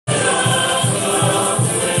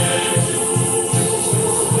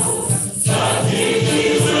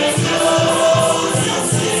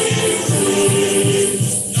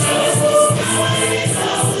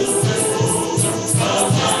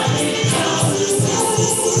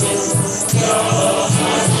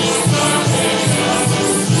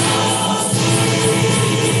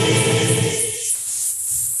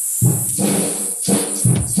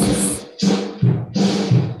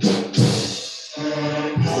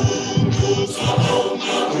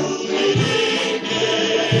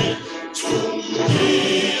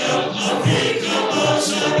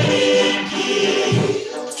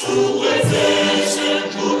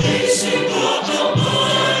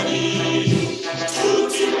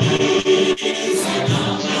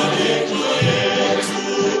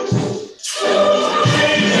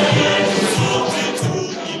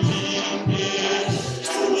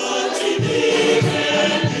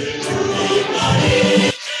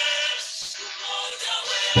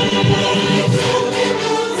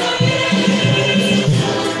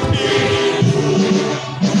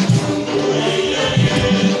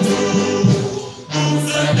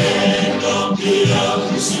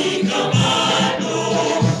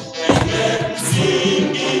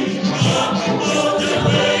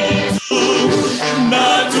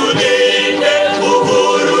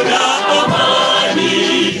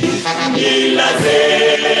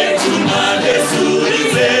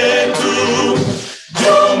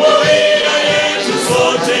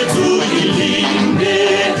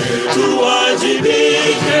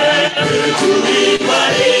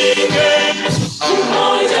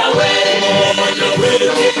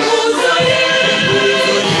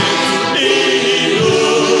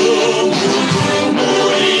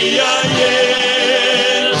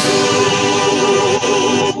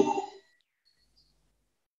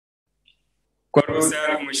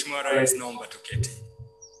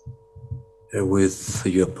With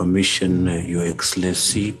your permission, Your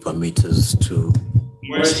Excellency, permit us to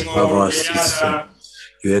have our seats.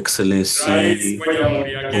 Your Excellency,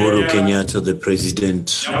 Uhuru Kenyatta, the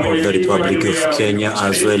President of the Republic of Kenya,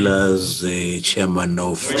 as well as the Chairman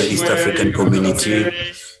of the East African Community,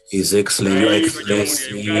 His Excellency, Your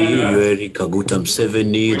Excellency, Yoweri Kaguta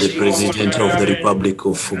Museveni, the President of the Republic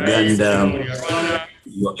of Uganda,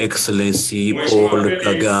 Your Excellency Paul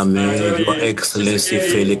Kagame, Your Excellency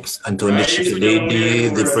Felix Antoine Tshisekedi,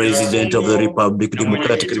 the President of the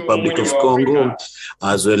Democratic Republic of Congo,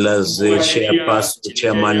 as well as the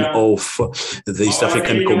Chairman of the East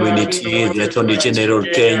African Community, the Attorney General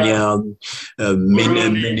Kenya,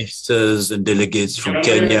 ministers and delegates from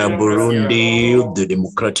Kenya, Burundi, the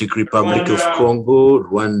Democratic Republic of Congo,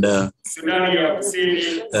 Rwanda,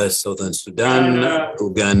 Southern Sudan,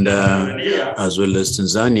 Uganda, as well as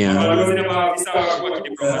Tanzania,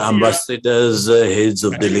 ambassadors, heads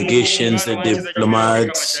of delegations,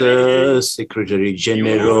 diplomats, Secretary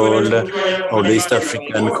General of the East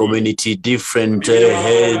African Community, different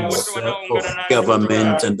heads of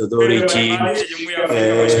government and authority,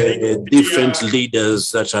 different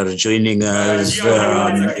leaders that are joining us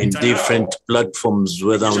in different platforms,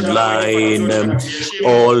 whether online,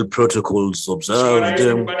 all protocols observed.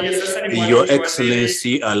 Your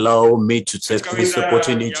Excellency, allow me to take this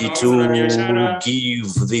opportunity to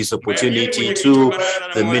give this opportunity to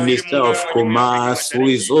the Minister of Commerce, who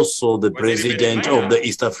is also the President of the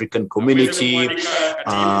East African Community,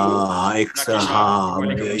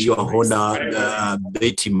 Your Honor,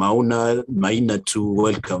 Betty Maina, to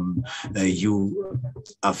welcome you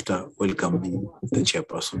after welcoming the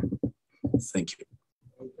chairperson. Thank you.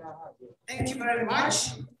 Thank you very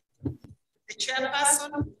much. The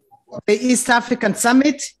chairperson of the East African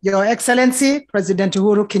Summit, Your Excellency, President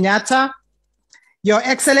Uhuru Kenyatta, Your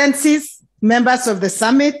Excellencies, members of the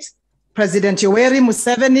summit, President Yoweri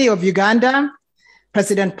Museveni of Uganda,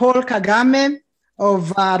 President Paul Kagame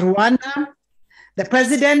of Rwanda, the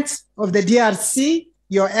President of the DRC,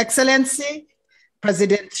 Your Excellency,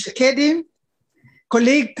 President Tshisekedi,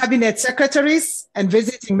 colleague cabinet secretaries and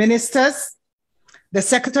visiting ministers, the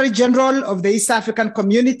Secretary General of the East African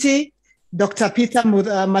Community, Dr. Peter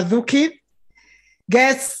Mathuki,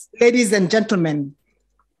 guests, ladies and gentlemen.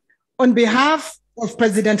 On behalf of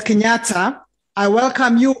President Kenyatta, I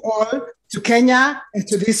welcome you all to Kenya and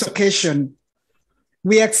to this occasion.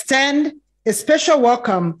 We extend a special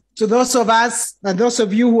welcome to those of us and those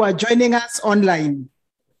of you who are joining us online.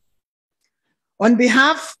 On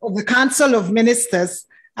behalf of the Council of Ministers,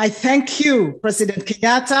 I thank you, President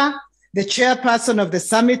Kenyatta, the chairperson of the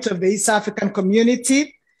Summit of the East African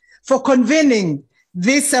Community, for convening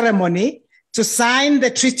this ceremony to sign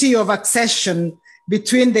the Treaty of Accession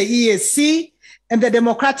between the EAC and the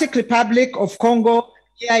Democratic Republic of Congo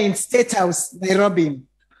here in State House, Nairobi.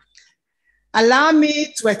 Allow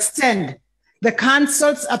me to extend the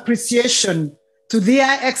Council's appreciation to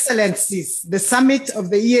their excellencies, the Summit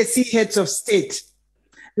of the EAC Heads of State.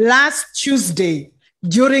 Last Tuesday,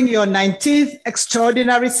 during your 19th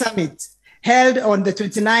Extraordinary Summit, held on the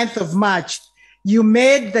 29th of March, you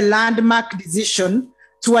made the landmark decision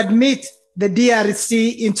to admit the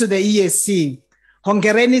DRC into the EAC.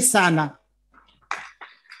 Hongereni sana.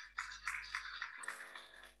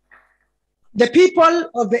 The people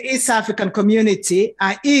of the East African community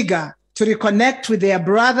are eager to reconnect with their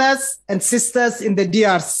brothers and sisters in the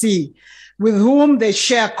DRC, with whom they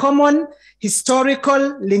share common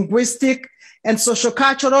historical, linguistic, and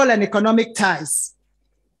sociocultural and economic ties.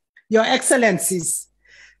 Your Excellencies,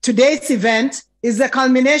 today's event is the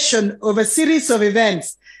culmination of a series of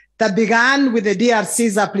events that began with the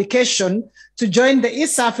DRC's application to join the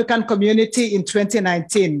East African Community in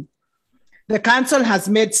 2019. The Council has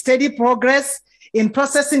made steady progress in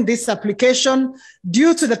processing this application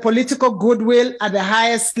due to the political goodwill at the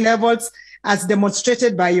highest levels as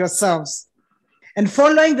demonstrated by yourselves. And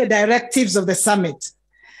following the directives of the summit,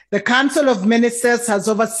 the Council of Ministers has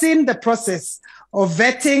overseen the process of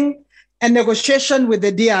vetting and negotiation with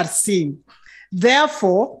the DRC.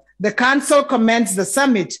 Therefore, the Council commends the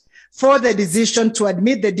summit for the decision to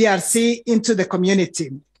admit the DRC into the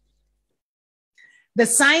community. The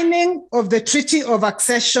signing of the Treaty of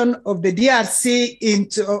Accession of the DRC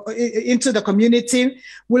into the community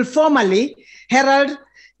will formally herald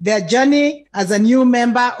their journey as a new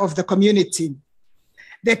member of the community.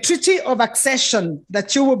 The Treaty of Accession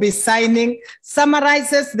that you will be signing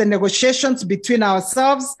summarizes the negotiations between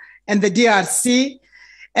ourselves and the DRC,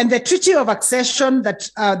 and the Treaty of Accession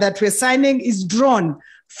that we're signing is drawn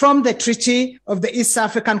from the Treaty of the East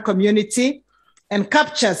African Community and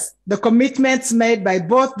captures the commitments made by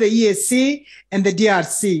both the EAC and the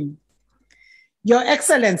DRC. Your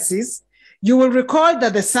Excellencies, you will recall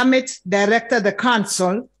that the summit directed the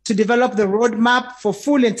Council to develop the roadmap for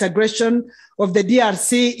full integration of the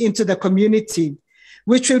DRC into the community,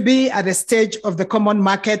 which will be at the stage of the common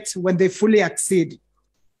market when they fully accede.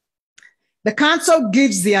 The Council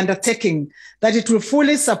gives the undertaking that it will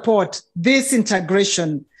fully support this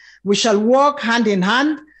integration. We shall work hand in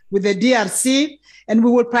hand with the DRC, and we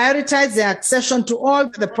will prioritize the accession to all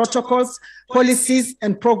the protocols, policies,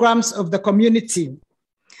 and programs of the community.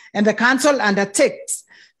 And the Council undertakes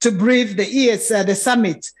to brief the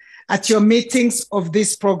summit at your meetings of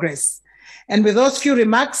this progress. And with those few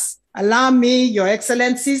remarks, allow me, Your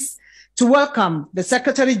Excellencies, to welcome the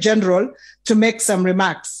Secretary General to make some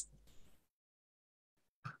remarks.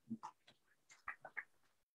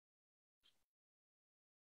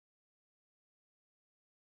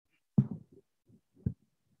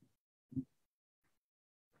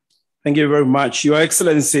 Thank you very much. Your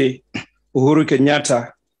Excellency, Uhuru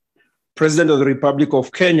Kenyatta, President of the Republic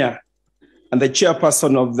of Kenya, and the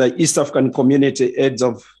Chairperson of the East African Community Heads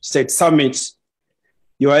of State Summit,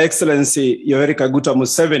 Your Excellency, Yoweri Kaguta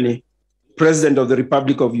Museveni, President of the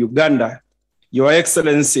Republic of Uganda, Your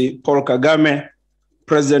Excellency, Paul Kagame,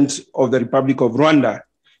 President of the Republic of Rwanda,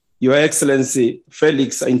 Your Excellency,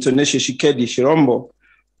 Felix Antoine Tshisekedi Tshilombo,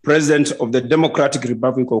 President of the Democratic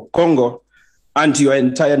Republic of Congo, and your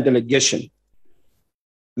entire delegation.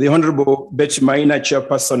 The Honorable Betty Maina,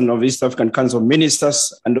 Chairperson of East African Council of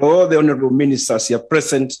Ministers, and all the Honorable Ministers here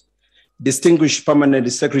present, distinguished permanent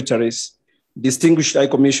secretaries, distinguished high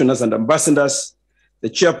commissioners and ambassadors, the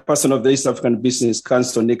Chairperson of the East African Business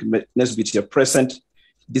Council, Nick Nesbitt, here present,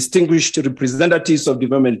 distinguished representatives of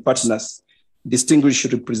development partners, distinguished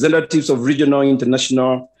representatives of regional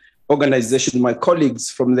international organizations, my colleagues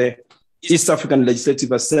from the East African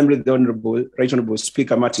Legislative Assembly, the Right Honorable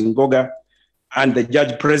Speaker Martin Goga, and the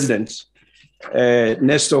Judge President,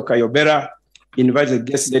 Nestor Kayobera, invited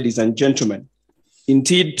guests, ladies and gentlemen.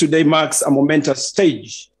 Indeed, today marks a momentous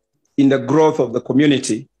stage in the growth of the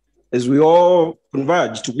community as we all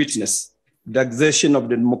converge to witness the accession of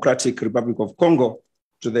the Democratic Republic of Congo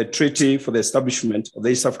to the Treaty for the Establishment of the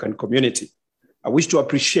East African Community. I wish to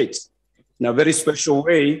appreciate in a very special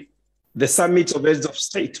way the Summit of Heads of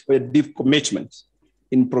State for a deep commitment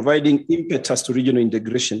in providing impetus to regional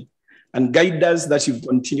integration and guidance that you've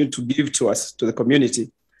continued to give to us, to the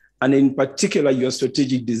community, and in particular, your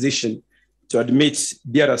strategic decision to admit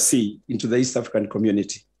DRC into the East African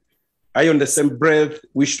community. I, on the same breath,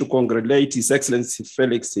 wish to congratulate His Excellency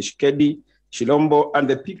Felix Tshisekedi Tshilombo and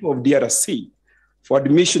the people of DRC for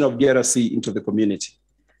admission of DRC into the community.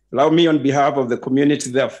 Allow me, on behalf of the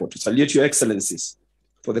community, therefore, to salute your excellencies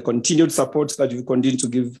for the continued support that you've continued to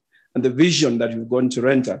give and the vision that you've going to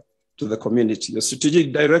render to the community. Your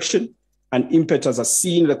strategic direction and impetus are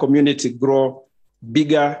seeing the community grow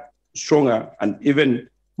bigger, stronger, and even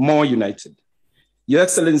more united. Your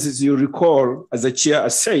Excellencies, you recall, as the chair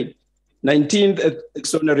has said, 19th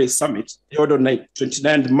Extraordinary Summit held on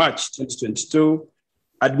 29th March 2022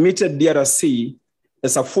 admitted DRC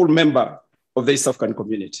as a full member of the East African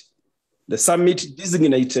Community. The summit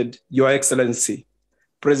designated Your Excellency,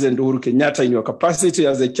 President Uhuru Kenyatta, in your capacity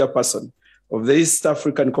as the chairperson of the East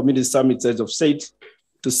African Community Summit Heads of State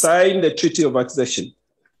to sign the Treaty of Accession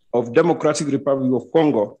of Democratic Republic of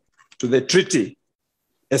Congo to the treaty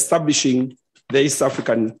establishing the East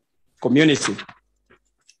African Community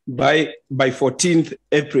by 14th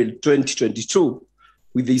April 2022,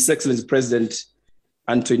 with His Excellency President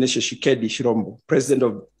and to Tshisekedi Chilombo, President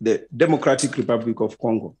of the Democratic Republic of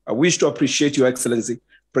Congo. I wish to appreciate Your Excellency,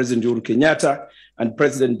 President Uhuru Kenyatta and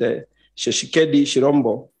President Tshisekedi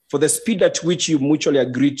Chilombo for the speed at which you mutually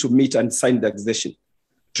agreed to meet and sign the accession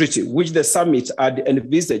treaty, which the summit had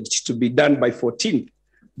envisaged to be done by 14th,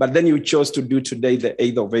 but then you chose to do today, the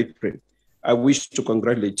 8th of April. I wish to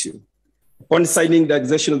congratulate you. Upon signing the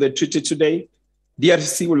accession of the treaty today,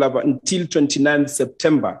 DRC will have until 29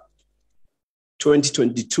 September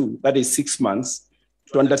 2022, that is 6 months,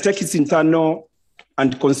 to undertake its internal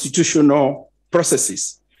and constitutional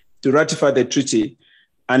processes to ratify the treaty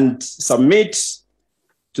and submit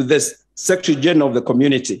to the Secretary General of the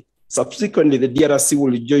community. Subsequently, the DRC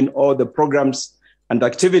will join all the programs and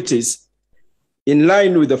activities in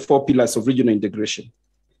line with the 4 pillars of regional integration.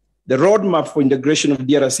 The roadmap for integration of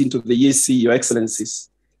DRC into the EAC, Your Excellencies,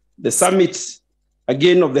 the summit,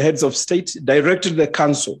 again, of the heads of state directed the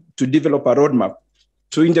council to develop a roadmap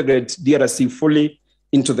to integrate DRC fully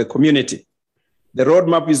into the community. The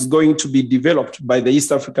roadmap is going to be developed by the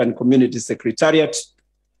East African Community Secretariat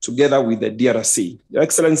together with the DRC. Your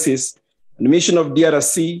Excellencies, the mission of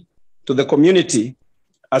DRC to the community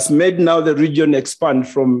has made now the region expand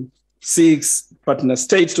from 6 partner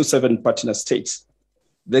states to 7 partner states.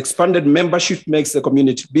 The expanded membership makes the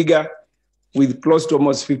community bigger with close to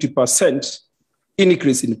almost 50%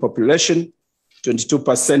 increase in population,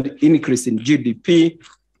 22% increase in GDP,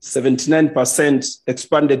 79%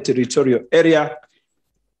 expanded territorial area,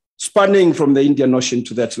 spanning from the Indian Ocean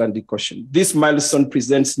to the Atlantic Ocean. This milestone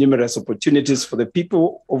presents numerous opportunities for the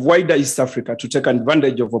people of wider East Africa to take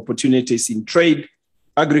advantage of opportunities in trade,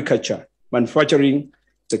 agriculture, manufacturing,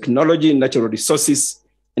 technology, natural resources,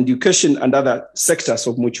 education, and other sectors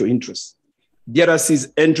of mutual interest.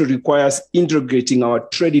 DRC's entry requires integrating our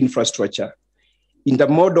trade infrastructure,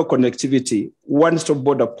 intermodal connectivity, one-stop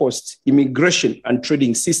border posts, immigration, and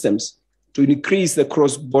trading systems to increase the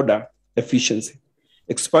cross-border efficiency.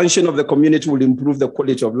 Expansion of the community will improve the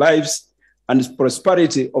quality of lives and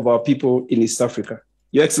prosperity of our people in East Africa.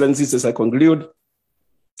 Your Excellencies, as I conclude,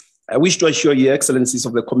 I wish to assure Your Excellencies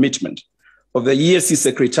of the commitment of the EAC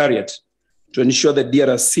Secretariat to ensure that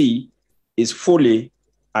DRC is fully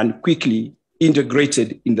and quickly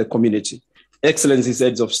integrated in the community. Excellencies,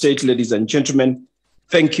 heads of state, ladies and gentlemen,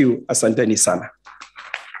 thank you. Asanteni sana.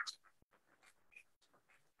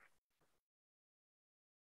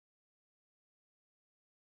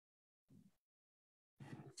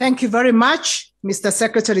 Thank you very much, Mr.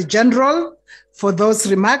 Secretary General, for those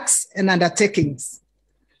remarks and undertakings.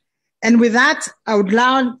 And with that, I would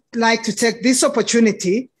now like to take this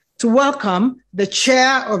opportunity to welcome the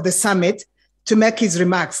chair of the summit to make his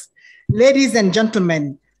remarks. Ladies and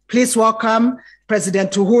gentlemen, please welcome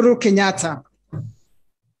President Uhuru Kenyatta.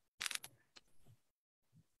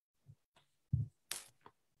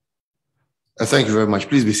 Thank you very much.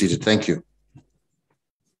 Please be seated. Thank you.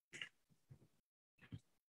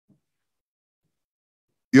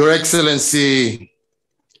 Your Excellency,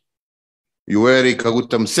 Yoweri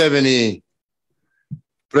Kaguta Museveni,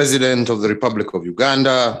 President of the Republic of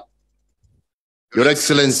Uganda, Your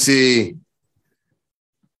Excellency,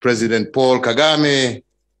 President Paul Kagame,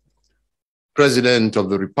 President of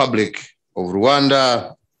the Republic of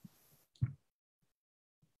Rwanda,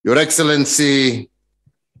 Your Excellency,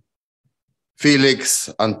 Felix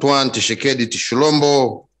Antoine Tshisekedi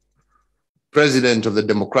Tshilombo, President of the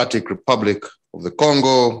Democratic Republic of the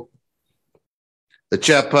Congo, the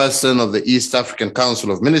Chairperson of the East African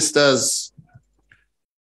Council of Ministers,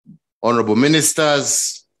 Honorable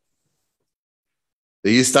Ministers,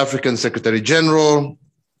 the East African Secretary General,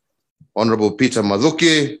 Honorable Peter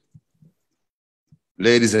Mathuki,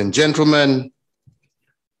 ladies and gentlemen,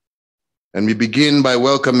 and we begin by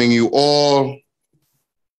welcoming you all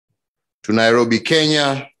to Nairobi,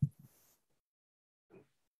 Kenya.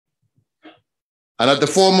 And at the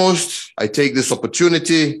foremost, I take this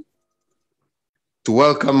opportunity to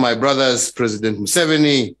welcome my brothers, President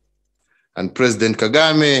Museveni and President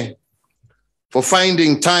Kagame, for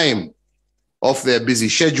finding time off their busy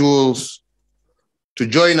schedules to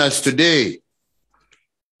join us today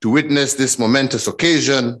to witness this momentous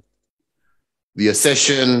occasion, the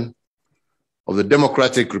accession of the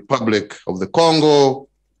Democratic Republic of the Congo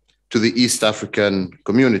to the East African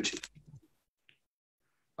community.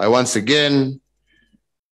 I once again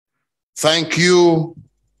thank you,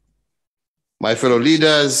 my fellow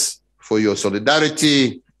leaders, for your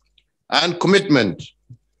solidarity and commitment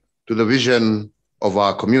to the vision of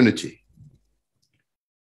our community.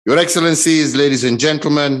 Your Excellencies, ladies and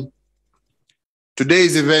gentlemen,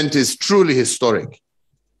 today's event is truly historic.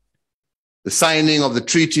 The signing of the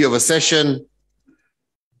Treaty of Accession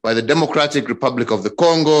by the Democratic Republic of the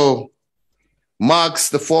Congo marks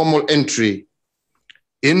the formal entry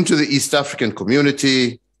into the East African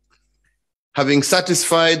community, having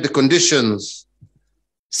satisfied the conditions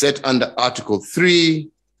set under Article 3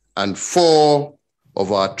 and 4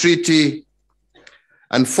 of our treaty,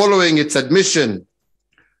 and following its admission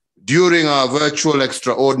during our virtual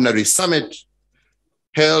extraordinary summit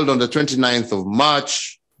held on the 29th of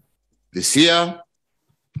March this year.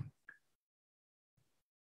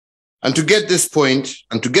 And to get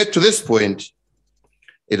to this point,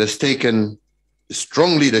 it has taken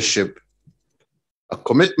strong leadership, a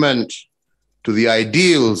commitment to the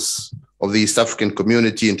ideals of the East African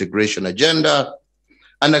Community integration agenda,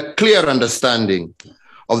 and a clear understanding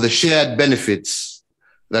of the shared benefits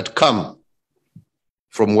that come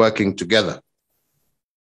from working together.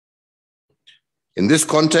 In this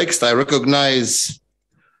context, I recognize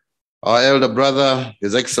our elder brother,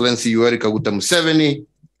 His Excellency Yoweri Kaguta Museveni,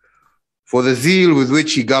 for the zeal with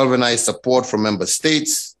which he galvanized support from member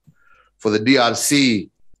states for the DRC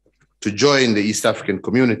to join the East African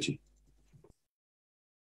community.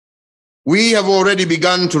 We have already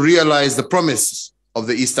begun to realize the promise of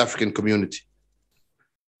the East African community.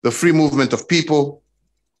 The free movement of people,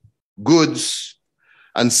 goods,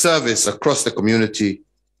 and service across the community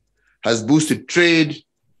has boosted trade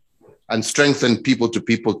and strengthened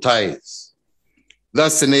people-to-people ties,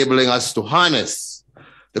 thus enabling us to harness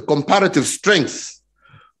the comparative strength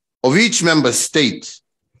of each member state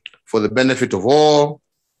for the benefit of all,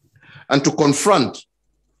 and to confront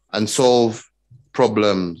and solve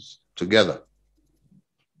problems together.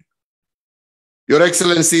 Your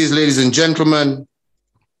Excellencies, ladies and gentlemen,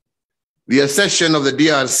 the accession of the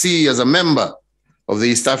DRC as a member of the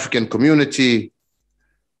East African community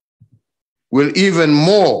will even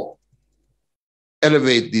more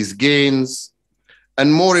elevate these gains,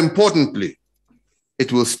 and more importantly,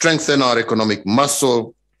 it will strengthen our economic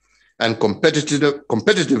muscle and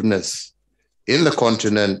competitiveness in the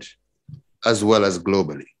continent as well as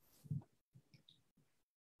globally.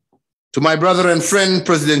 To my brother and friend,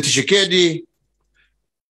 President Tshisekedi,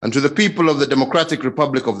 and to the people of the Democratic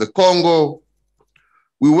Republic of the Congo,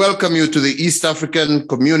 we welcome you to the East African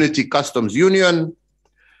Community Customs Union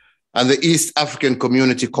and the East African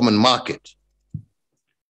Community Common Market.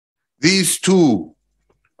 These two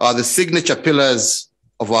are the signature pillars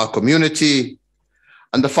of our community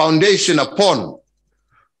and the foundation upon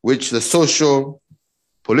which the social,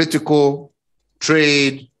 political,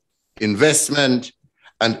 trade, investment,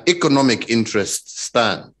 and economic interests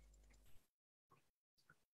stand.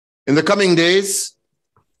 In the coming days,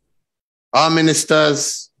 our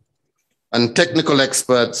ministers and technical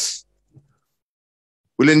experts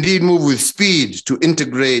will indeed move with speed to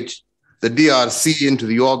integrate the DRC into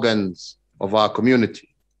the organs of our community.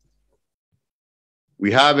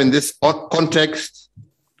 We have in this context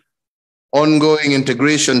ongoing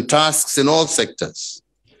integration tasks in all sectors.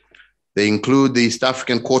 They include the East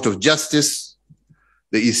African Court of Justice,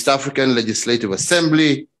 the East African Legislative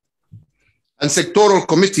Assembly, and sectoral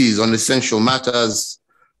committees on essential matters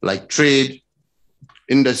like trade,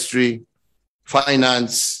 industry,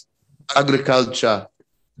 finance, agriculture,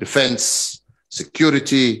 defense,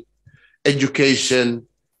 security, education,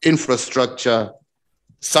 infrastructure,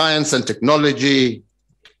 science and technology,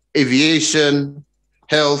 aviation,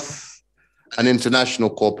 health, and international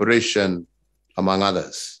cooperation, among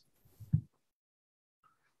others.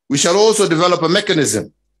 We shall also develop a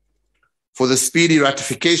mechanism for the speedy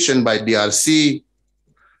ratification by DRC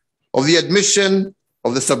of the admission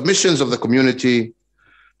of the submissions of the community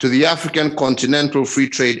to the African Continental Free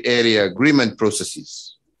Trade Area agreement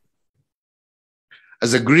processes.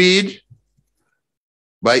 As agreed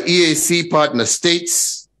by EAC partner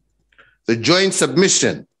states, the joint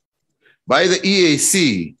submission by the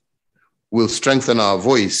EAC will strengthen our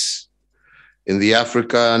voice in the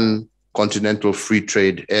African Continental Free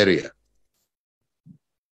Trade Area.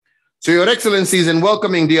 So, Your Excellencies, in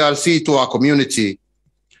welcoming DRC to our community,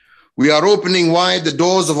 we are opening wide the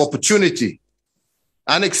doors of opportunity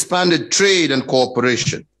and expanded trade and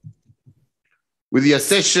cooperation. With the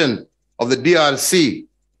accession of the DRC,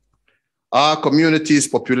 our community's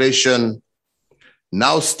population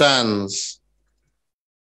now stands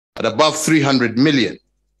at above 300 million,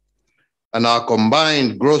 and our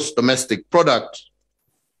combined gross domestic product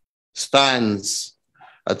stands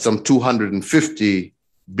at some $250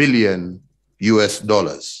 billion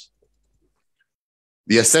US.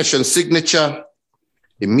 The accession signature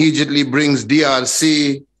immediately brings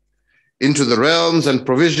DRC into the realms and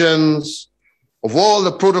provisions of all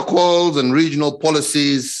the protocols and regional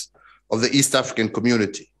policies of the East African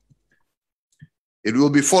community. It will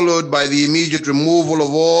be followed by the immediate removal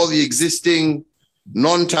of all the existing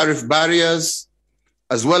non-tariff barriers,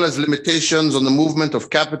 as well as limitations on the movement of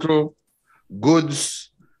capital,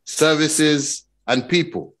 goods, services, and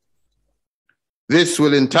people. This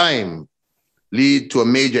will in time lead to a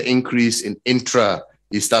major increase in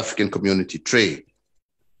intra-East African community trade.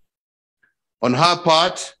 On her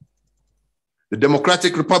part, the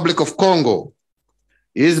Democratic Republic of Congo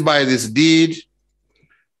is by this deed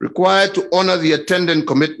required to honor the attendant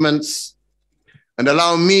commitments and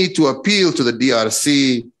allow me to appeal to the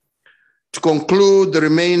DRC to conclude the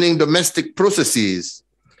remaining domestic processes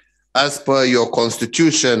as per your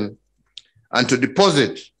constitution and to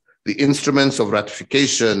deposit the instruments of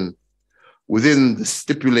ratification within the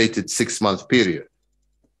stipulated 6-month period.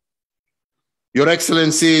 Your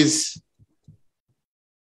Excellencies,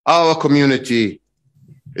 our community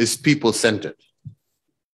is people-centered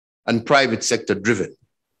and private sector driven.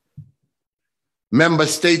 Member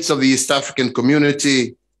states of the East African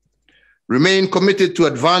community remain committed to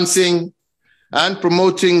advancing and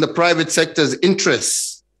promoting the private sector's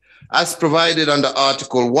interests as provided under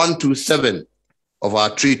Article 127 of our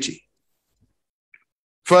treaty.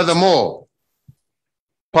 Furthermore,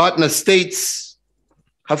 partner states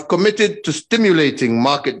have committed to stimulating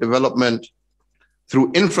market development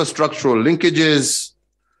through infrastructural linkages,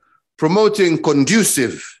 promoting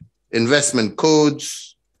conducive investment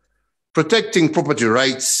codes, protecting property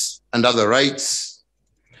rights and other rights,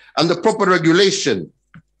 and the proper regulation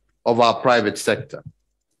of our private sector.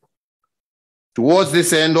 Towards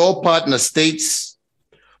this end, all partner states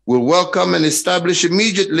will welcome and establish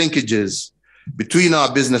immediate linkages between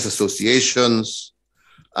our business associations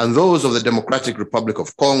and those of the Democratic Republic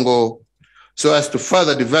of Congo so as to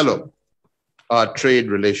further develop our trade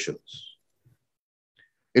relations.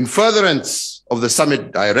 In furtherance of the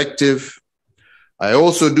summit directive, I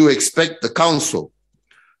also do expect the Council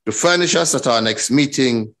to furnish us at our next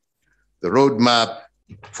meeting the roadmap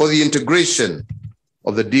for the integration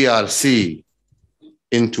of the DRC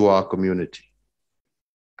into our community.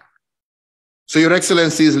 So, Your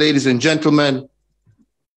Excellencies, ladies and gentlemen,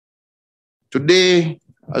 today,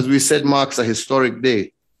 as we said, marks a historic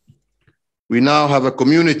day. We now have a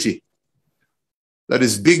community that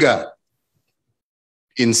is bigger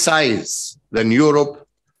in size than Europe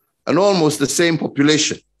and almost the same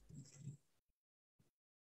population,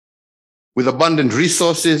 with abundant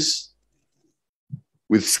resources,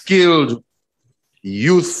 with skilled,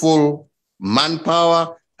 youthful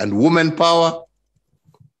manpower and woman power.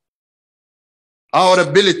 Our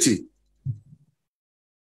ability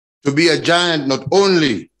to be a giant not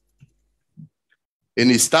only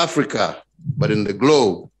in East Africa, but in the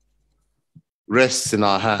globe, rests in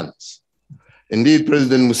our hands. Indeed,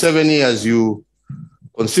 President Museveni, as you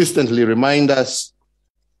consistently remind us,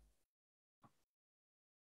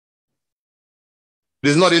 it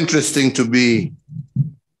is not interesting to be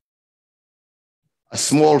a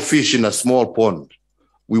small fish in a small pond.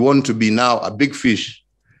 We want to be now a big fish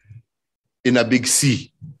in a big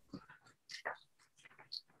sea.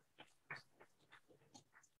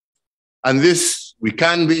 And this we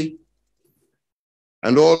can be,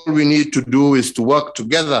 and all we need to do is to work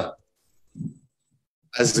together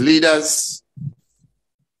as leaders,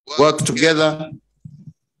 work together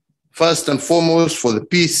first and foremost for the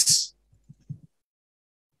peace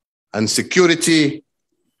and security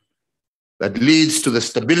that leads to the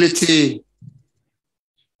stability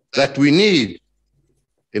that we need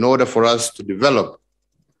in order for us to develop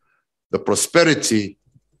the prosperity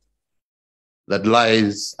that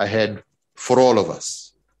lies ahead for all of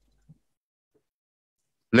us.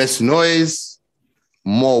 Less noise,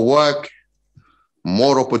 more work,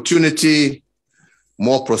 more opportunity,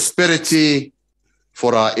 more prosperity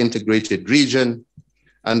for our integrated region.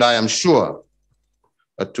 And I am sure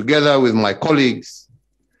that together with my colleagues,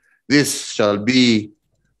 this shall be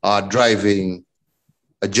our driving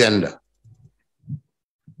agenda.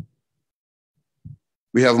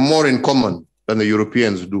 We have more in common than the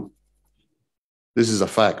Europeans do. This is a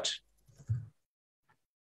fact.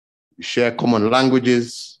 We share common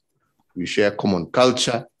languages, we share common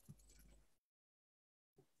culture.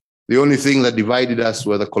 The only thing that divided us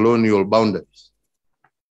were the colonial boundaries.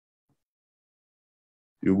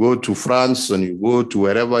 You go to France and you go to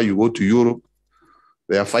wherever, you go to Europe,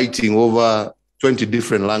 they are fighting over 20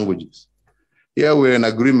 different languages. Here we're in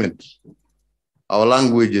agreement. Our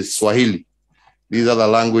language is Swahili. These other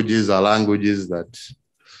languages are languages that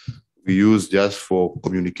we use just for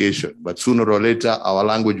communication. But sooner or later, our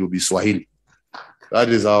language will be Swahili. That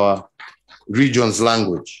is our region's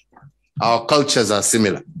language. Our cultures are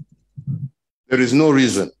similar. There is no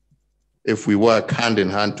reason, if we work hand in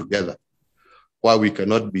hand together, why we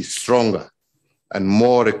cannot be stronger and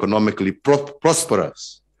more economically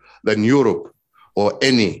prosperous than Europe or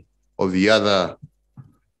any of the other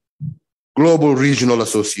global regional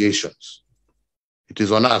associations. It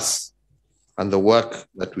is on us and the work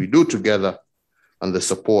that we do together and the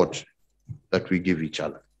support that we give each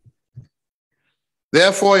other.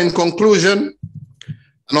 Therefore, in conclusion,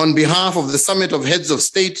 and on behalf of the Summit of Heads of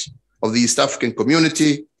State of the East African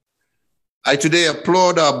Community, I today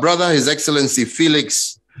applaud our brother, His Excellency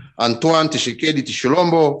Felix Antoine Tshisekedi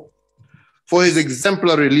Tshilombo, for his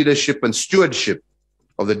exemplary leadership and stewardship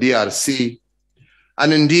of the DRC,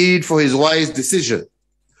 and indeed for his wise decision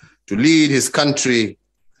to lead his country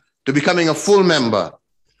to becoming a full member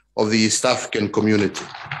of the East African Community.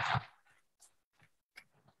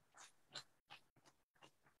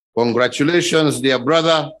 Congratulations, dear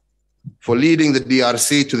brother, for leading the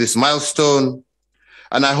DRC to this milestone,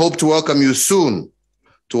 and I hope to welcome you soon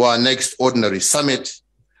to our next ordinary summit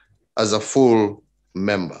as a full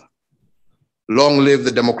member. Long live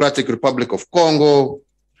the Democratic Republic of Congo.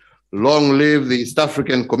 Long live the East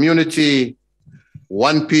African Community.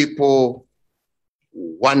 One people,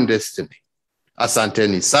 one destiny.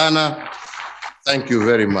 Asanteni sana. Thank you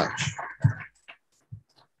very much.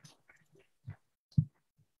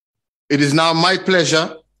 It is now my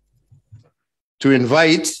pleasure to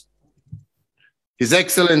invite His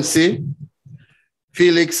Excellency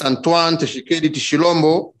Felix Antoine Tshisekedi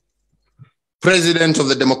Tshilombo, President of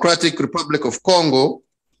the Democratic Republic of Congo,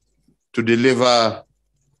 to deliver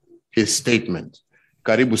his statement.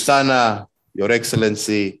 Karibu sana, Your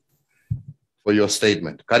Excellency, for your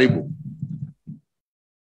statement. Karibu.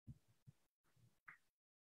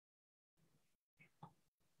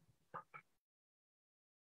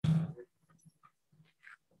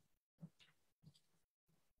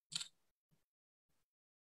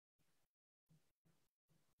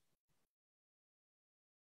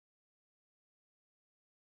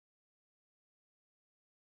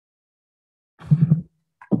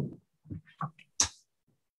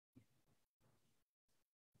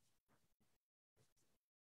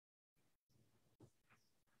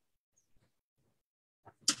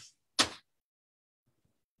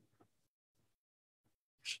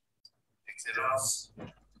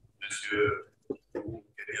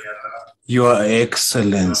 Your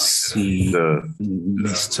Excellency,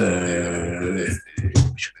 Mr.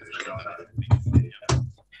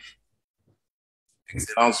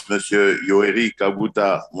 Excellence, Monsieur Yoweri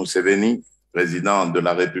Kaguta Museveni, Président de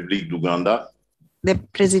la République d'Ouganda. The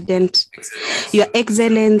President, Your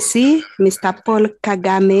Excellency, Mr. Paul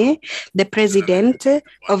Kagame, the President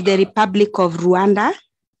of the Republic of Rwanda.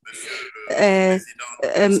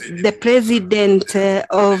 The President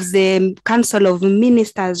of the Council of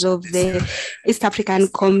Ministers of the East African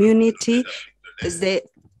Community,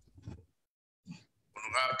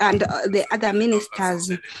 and the other ministers,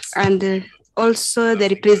 and also the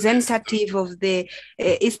representative of the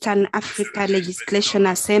Eastern Africa Legislation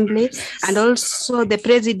Assembly, and also the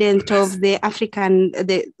President of the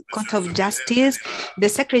Court of Justice, the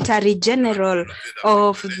Secretary General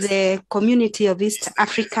of the Community of East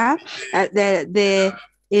Africa, the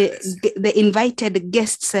invited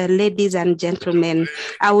guests, ladies and gentlemen.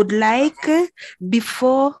 I would like,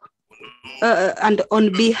 before and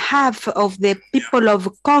on behalf of the people of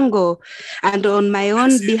Congo and on my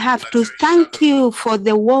own behalf, to thank you for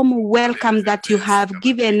the warm welcome that you have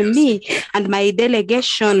given me and my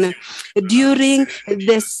delegation during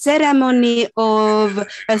the ceremony of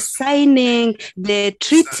signing the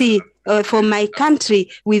treaty for my country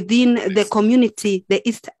within the community, the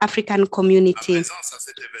East African Community.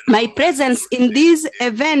 My presence in this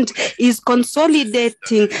event is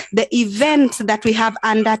consolidating the event that we have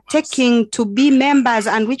undertaken to be members,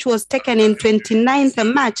 and which was taken in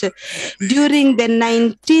 29th March during the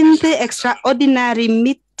 19th extraordinary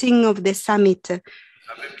meeting of the summit.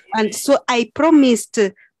 And so I promised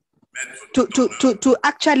to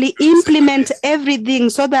actually implement everything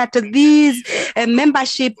so that this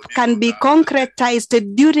membership can be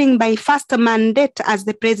concretized during my first mandate as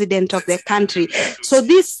the president of the country. So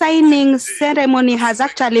this signing ceremony has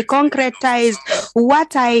actually concretized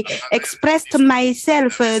what I expressed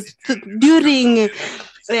myself during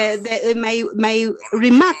my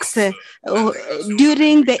remarks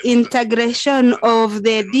during the integration of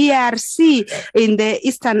the DRC in the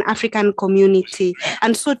Eastern African Community.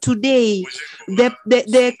 And so today,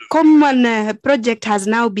 the common project has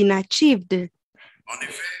now been achieved.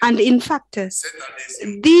 And in fact, this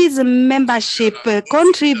membership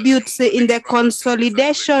contributes in the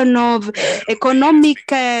consolidation of economic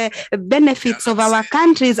benefits of our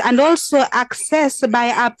countries and also access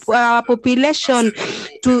by our population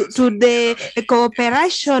to the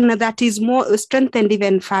cooperation that is more strengthened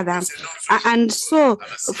even further. And so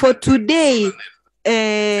for today,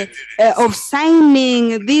 of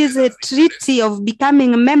signing this treaty of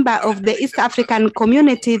becoming a member of the East African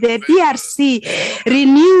Community, the DRC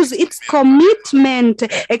renews its commitment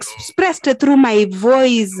expressed through my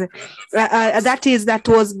voice. That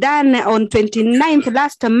was done on 29th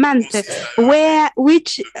last month,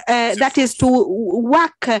 that is to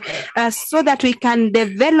work so that we can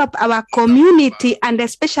develop our community, and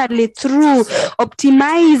especially through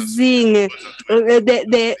optimizing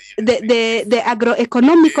the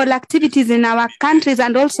agro-economical activities in our countries,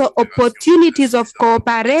 and also opportunities of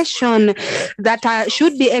cooperation that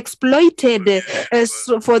should be exploited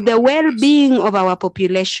for the well-being of our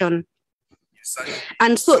population.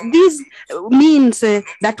 And so this means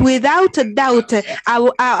that without a doubt,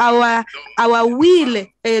 our will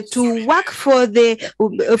to work for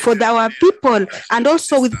our people, and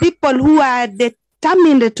also with people who are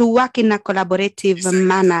determined to work in a collaborative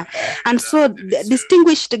manner. And so,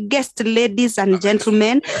 distinguished guests, ladies and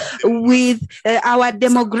gentlemen, with our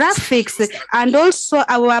demographics and also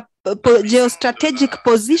our geostrategic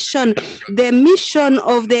position, the mission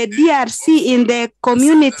of the DRC in the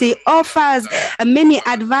community offers many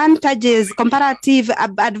advantages, comparative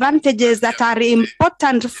advantages that are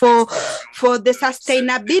important for the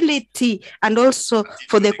sustainability and also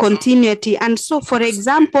for the continuity. And so, for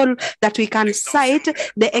example, that we can cite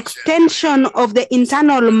the extension of the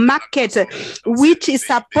internal market, which is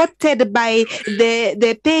supported by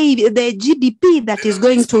the GDP that is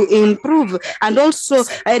going to improve, and also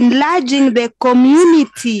enlarging the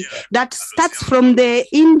community that starts from the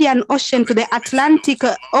Indian Ocean to the Atlantic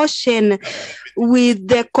Ocean, with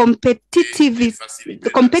the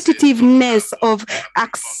competitiveness of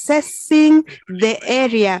accessing the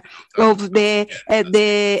area of the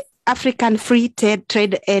African free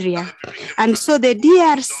trade area. And so the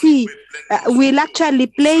DRC will actually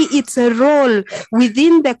play its role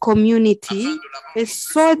within the community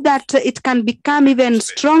so that it can become even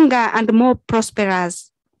stronger and more prosperous.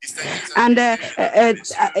 And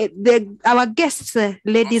our guests,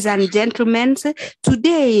 ladies and gentlemen,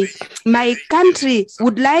 today my country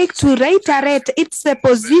would like to reiterate its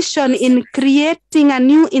position in creating a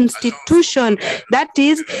new institution, that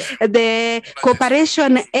is the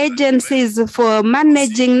cooperation agencies for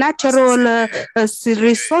managing natural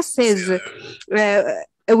resources,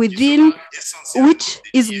 within which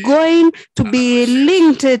is going to be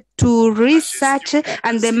linked to research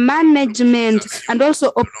and the management, and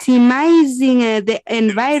also optimizing the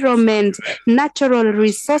environment, natural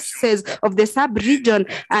resources of the sub-region,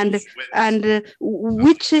 and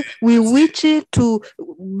which we wish to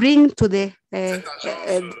bring to the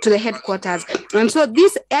headquarters. And so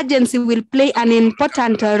this agency will play an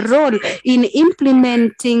important role in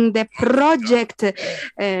implementing the project.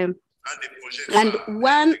 And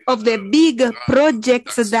one of the big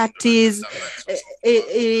projects that is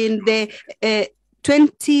in the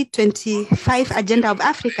 2025 agenda of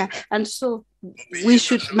Africa, and so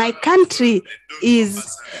my country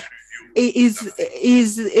is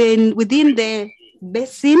within the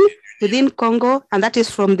basin, within Congo, and that is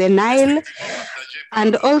from the Nile,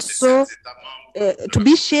 and also to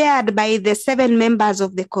be shared by the 7 members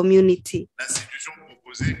of the community.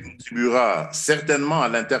 Contribuera certainement à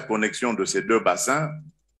l'interconnexion de ces 2 bassins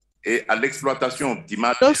et à l'exploitation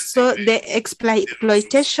optimale. Also, the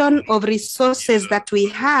exploitation of resources that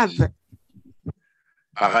we have.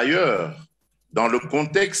 Par ailleurs, dans le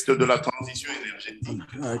contexte de la transition énergétique,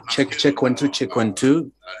 check 1 2, check 1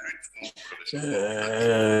 2.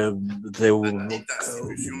 The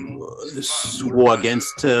war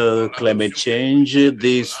against climate change,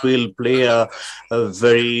 this will play a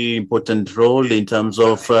very important role in terms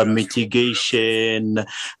of mitigation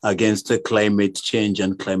against climate change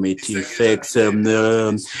and climate effects.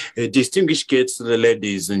 Distinguished guests,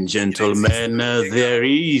 ladies and gentlemen, there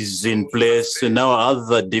is in place now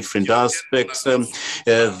other different aspects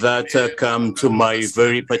that come to my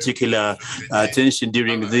very particular attention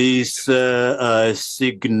during this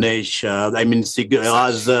signature,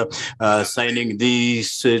 signing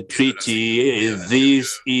this treaty.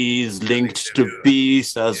 This is linked to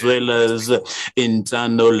peace as well as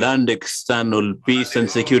internal and external peace and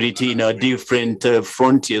security in our different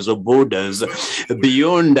frontiers or borders.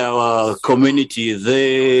 Beyond our community,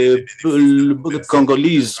 the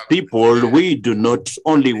Congolese people, we do not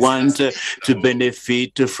only want to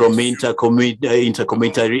benefit from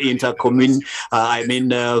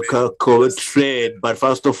trade, but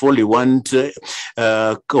first of all, we want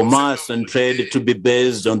commerce and trade to be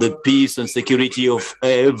based on the peace and security of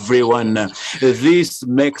everyone. This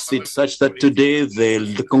makes it such that today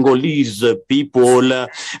the Congolese people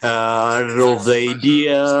are of the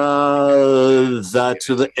idea that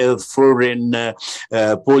the foreign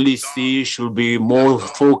policy should be more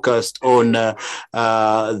focused on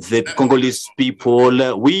the Congolese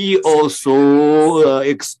people. We also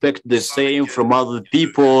expect the same from other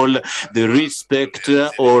people, the respect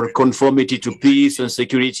or conformity to peace and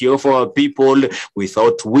security of our people,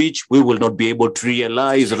 without which we will not be able to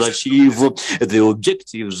realize or achieve the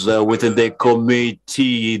objectives within the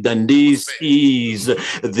committee. And this is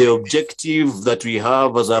the objective that we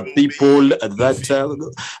have as a people, that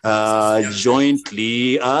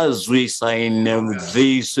jointly, as we sign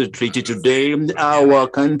this treaty today, our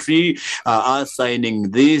country are signing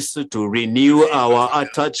this to renew our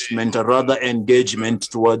attachment, or rather engagement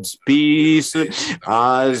towards peace,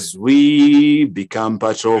 as we become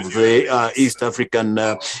part of the East African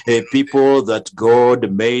people, that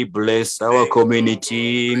God may bless our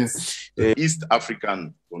community. East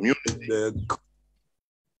African community.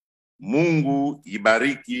 Mungu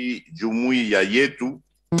ibariki jumuiya yetu.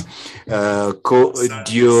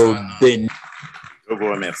 Dieu bénisse. Je vous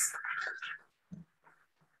remercie.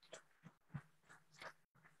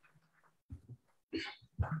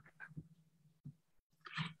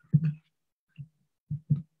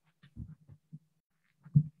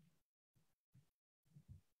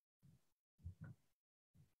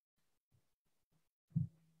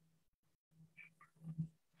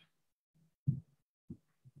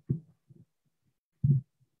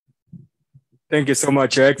 Thank you so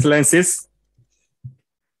much, Your Excellencies.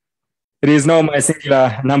 It is now my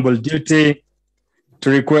singular and humble duty to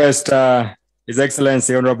request His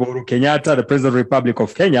Excellency Honorable Uhuru Kenyatta, the President of the Republic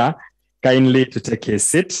of Kenya, kindly to take his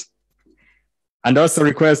seat. And also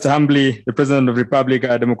request humbly the President of the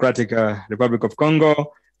Democratic Republic of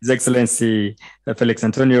Congo, His Excellency Felix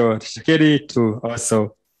Antonio Tshisekedi, to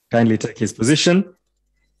also kindly take his position,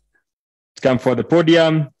 to come for the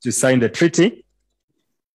podium to sign the treaty.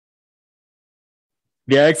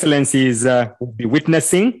 Their Excellencies will be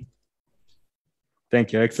witnessing.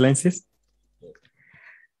 Thank you, Your Excellencies.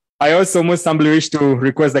 I also most humbly wish to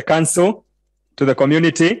request the Council, to the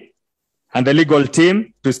community, and the legal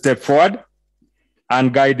team to step forward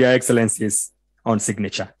and guide Their Excellencies on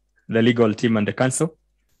signature. The legal team and the Council.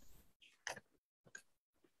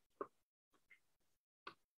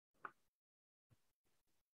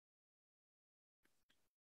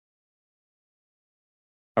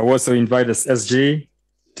 I also invite the SG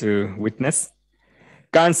to witness.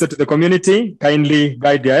 Council, to the community, kindly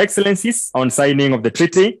guide Their Excellencies on signing of the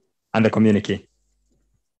treaty and the communique.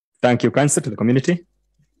 Thank you, Council, to the community.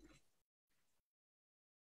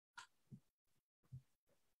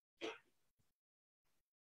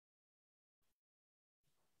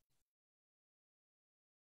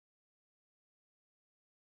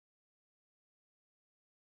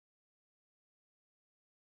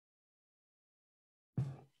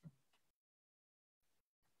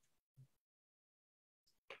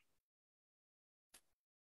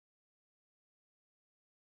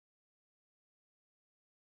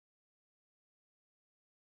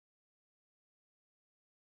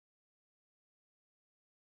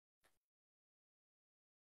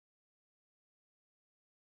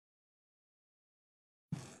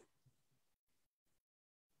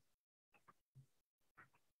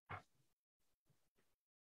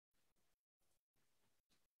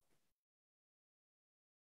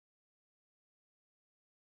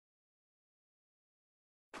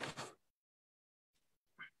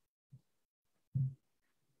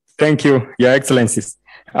 Thank you, Your Excellencies.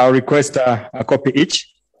 I'll request a copy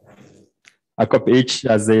each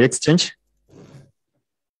as the exchange.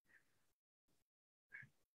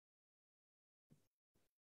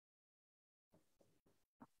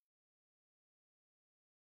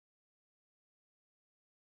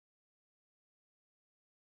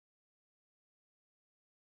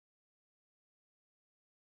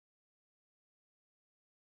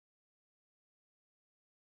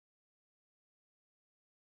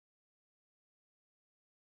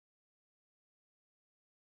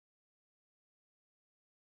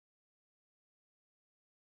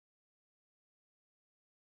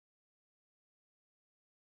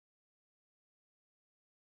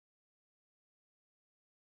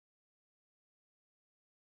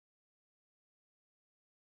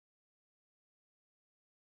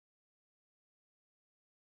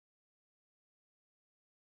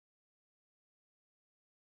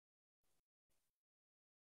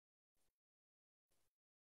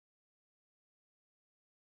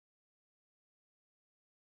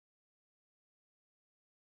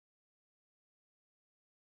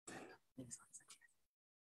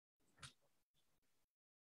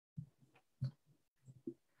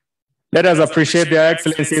 Let us appreciate their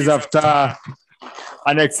excellencies after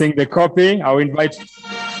annexing the copy. I'll invite.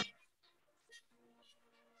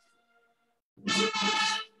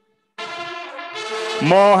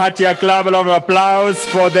 More heartier clap of applause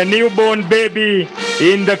for the newborn baby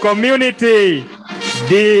in the community,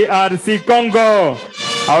 DRC Congo.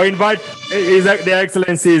 I'll invite their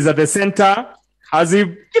excellencies at the center. As we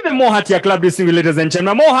give them more heartier clap, distinguished ladies and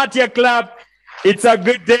gentlemen, more heartier clap. It's a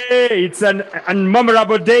good day. It's an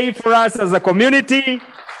memorable day for us as a community.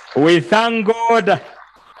 We thank God.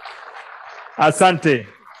 Asante.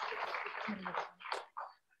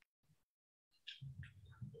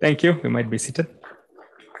 Thank you. We might be seated.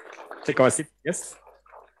 Take our seat. Yes.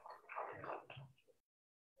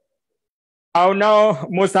 I now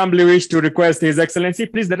most humbly wish to request His Excellency,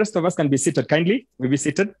 please, the rest of us can be seated kindly. We'll be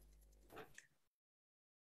seated.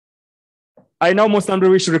 I now most humbly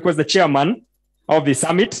wish to request the chairman of the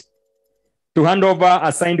summit to hand over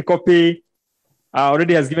a signed copy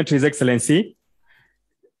already has given to His Excellency.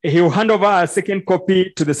 He will hand over a second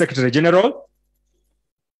copy to the Secretary General.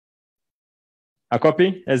 A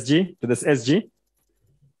copy, SG, to this SG.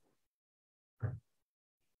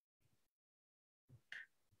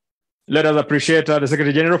 Let us appreciate the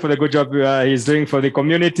Secretary General for the good job he's doing for the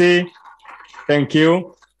community. Thank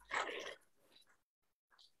you.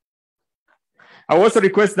 I also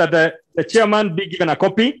request that the chairman be given a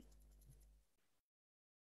copy.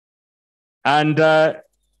 And it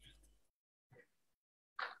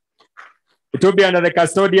will be under the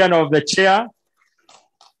custodian of the chair.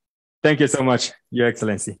 Thank you so much, Your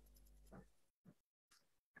Excellency.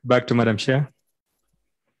 Back to Madam Chair.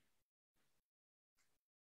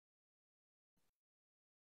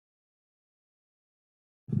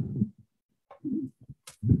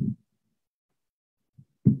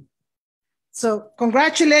 So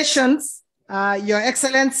congratulations, Your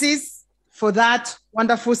Excellencies, for that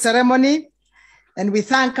wonderful ceremony. And we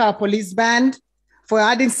thank our police band for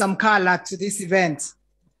adding some color to this event.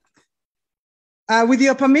 With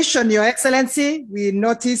your permission, Your Excellency, we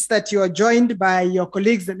noticed that you are joined by your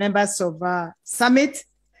colleagues, the members of Summit,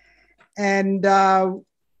 and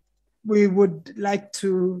we would like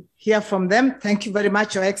to hear from them. Thank you very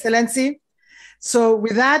much, Your Excellency. So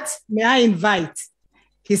with that, may I invite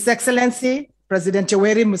His Excellency, President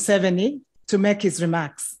Yoweri Museveni, to make his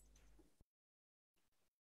remarks.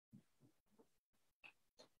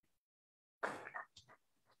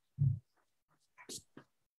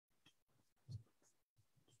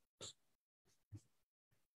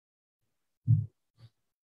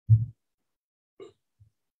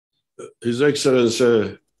 His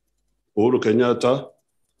Excellency Uhuru Kenyatta,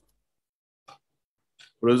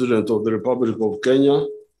 President of the Republic of Kenya,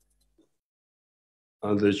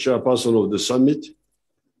 and the chairperson of the summit,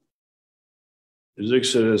 His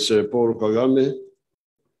Excellency Paul Kagame,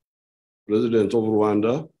 President of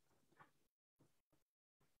Rwanda,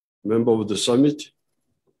 member of the summit,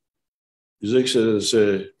 His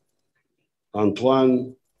Excellency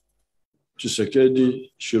Antoine Tshisekedi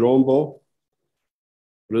Chirombo,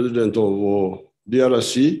 President of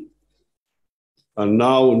DRC, and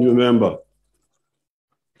now new member.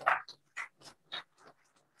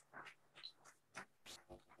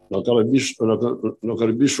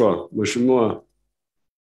 Nakaribishwa, Mheshimiwa.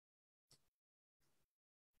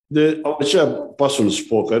 Our chairperson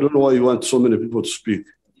spoke. I don't know why you want so many people to speak.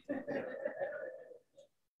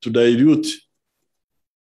 To dilute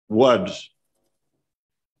words.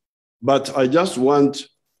 But I just want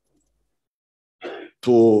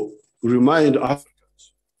to remind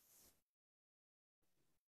Africans,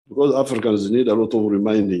 because Africans need a lot of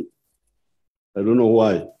reminding. I don't know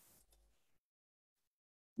why.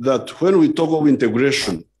 That when we talk of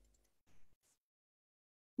integration,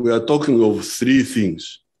 we are talking of three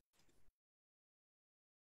things.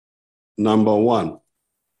 Number one,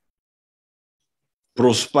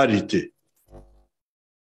 prosperity.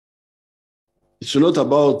 It's not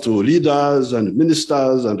about leaders and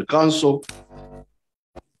ministers and council,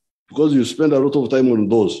 because you spend a lot of time on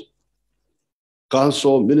those.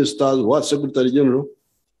 Council, ministers, what, Secretary General.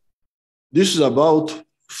 This is about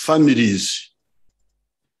families.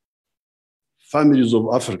 Families of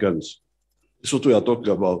Africans. That's what we are talking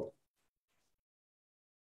about.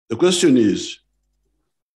 The question is,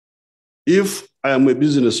 if I am a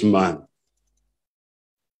businessman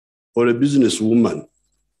or a businesswoman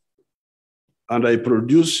and I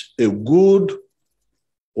produce a good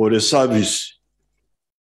or a service,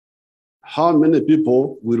 how many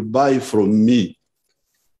people will buy from me?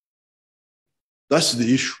 That's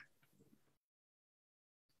the issue.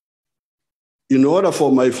 In order for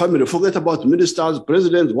my family, forget about ministers,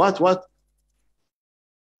 presidents, what?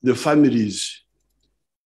 The families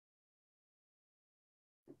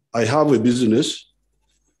I have a business,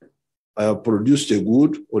 I have produced a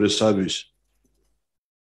good or a service.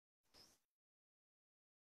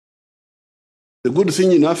 The good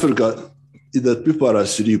thing in Africa is that people are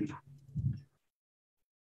asleep.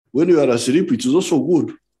 When you are asleep, it is also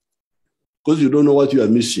good because you don't know what you are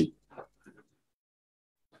missing.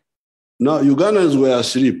 Now, Ugandans were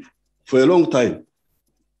asleep for a long time.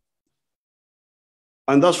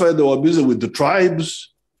 And that's why they were busy with the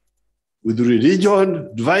tribes, with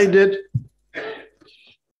religion, divided.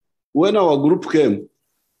 When our group came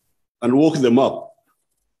and woke them up,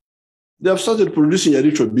 they have started producing a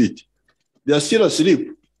little bit. They are still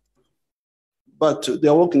asleep, but they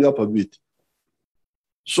are waking up a bit.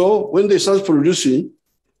 So when they start producing,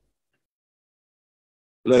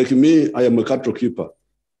 like me, I am a cattle keeper.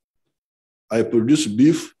 I produce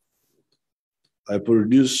beef, I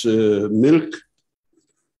produce milk,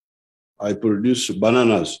 I produce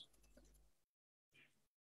bananas.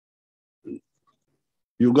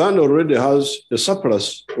 Uganda already has a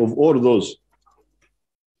surplus of all those.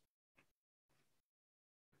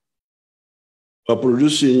 We're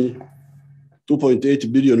producing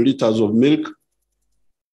 2.8 billion liters of milk.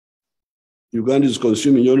 Uganda is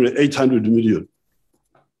consuming only 800 million.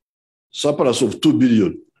 Surplus of 2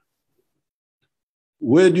 billion.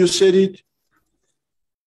 Where do you sell it?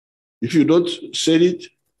 If you don't sell it,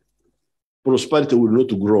 prosperity will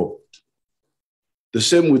not grow. The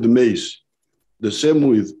same with maize. The same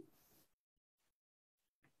with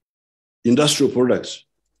industrial products.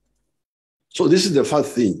 So this is the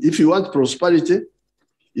first thing. If you want prosperity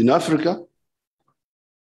in Africa,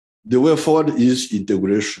 the way forward is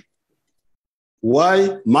integration.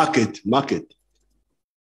 Why? Market.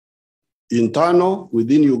 Internal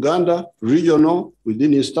within Uganda, regional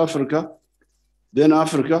within East Africa, then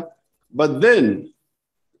Africa. But then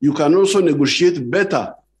you can also negotiate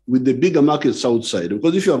better with the bigger markets outside.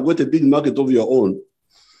 Because if you have got a big market of your own,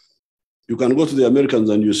 you can go to the Americans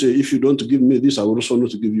and you say, if you don't give me this, I will also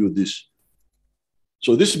not give you this.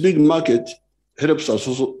 So this big market helps us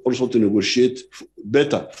also to negotiate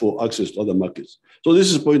better for access to other markets. So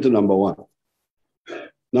this is point number one.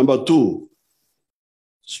 Number two,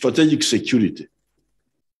 strategic security.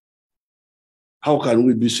 How can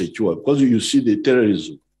we be secure? Because you see the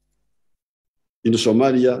terrorism. In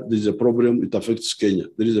Somalia, there is a problem, it affects Kenya.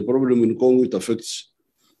 There is a problem in Congo, it affects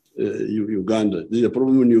Uganda. There is a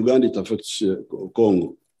problem in Uganda, it affects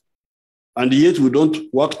Congo. And yet we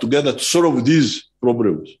don't work together to solve these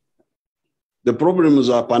problems. The problems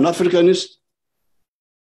are Pan-Africanist,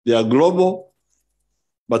 they are global,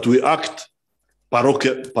 but we act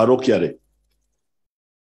parochially.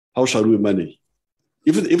 How shall we manage?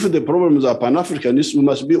 If the problems are Pan-Africanist, we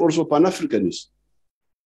must be also Pan-Africanist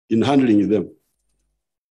in handling them.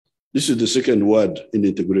 This is the second word in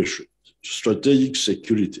integration, strategic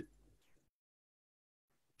security.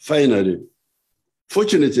 Finally,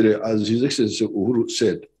 fortunately, as His Excellency Uhuru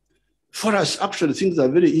said, for us, actually, things are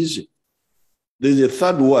very easy. There's a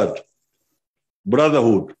third word,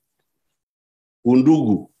 brotherhood,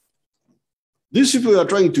 undugu. These people are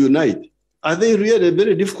trying to unite. Are they really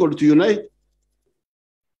very difficult to unite?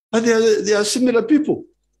 But they are similar people.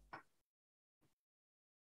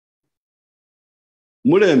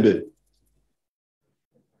 Mulembe,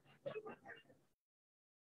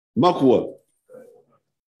 Makwa.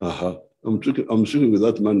 I'm speaking with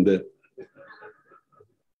that man there.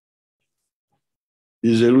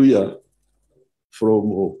 He's a lawyer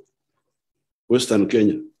from Western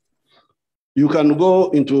Kenya. You can go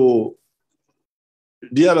into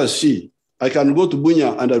DRC. I can go to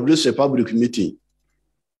Bunya and address a public meeting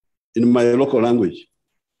in my local language,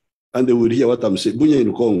 and they will hear what I'm saying. Bunya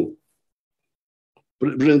in Congo.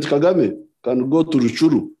 President Kagame can go to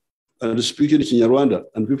Ruchuru and speak in Rwanda,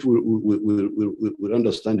 and people will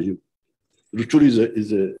understand him. Ruchuru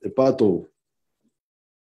is a part of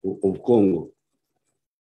Congo.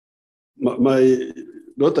 My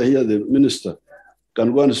daughter here, the minister,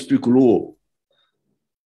 can go and speak Luo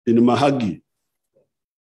in Mahagi.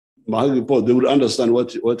 Mahagi Port, they will understand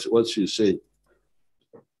what she's saying.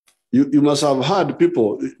 You must have heard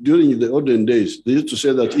people during the olden days, they used to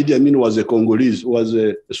say that Idi Amin was a Congolese, was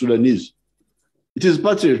a Sudanese. It is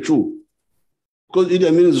partly true. Because Idi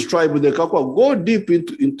Amin's tribe, the Kakwa, go deep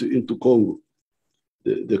into Congo,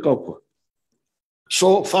 the Kakwa.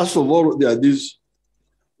 So first of all, there are these,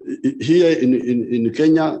 here in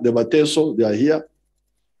Kenya, the Bateso, they are here.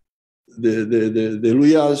 The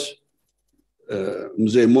Luyas,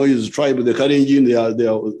 Mzee Moi's tribe, the Karenjin,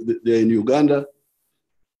 they are in Uganda.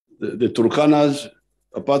 The Turkanas,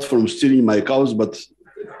 apart from stealing my cows, but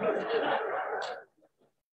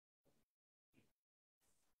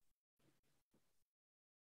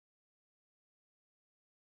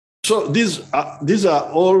So these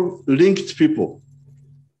are all linked people.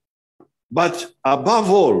 But above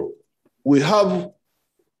all, we have,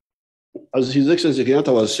 as His Excellency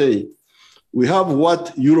Kenyatta was saying, we have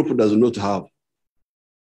what Europe does not have,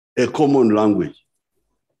 a common language,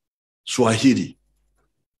 Swahili.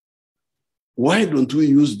 Why don't we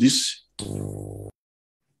use this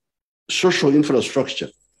social infrastructure,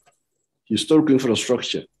 historical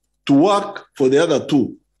infrastructure, to work for the other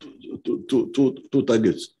two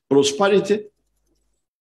targets, prosperity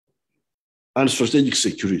and strategic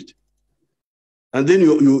security? And then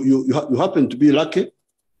you happen to be lucky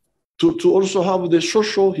to also have the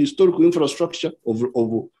social historical infrastructure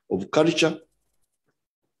of culture,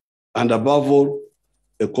 and above all,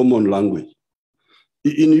 a common language.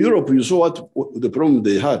 In Europe, you saw what the problem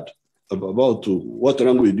they had about what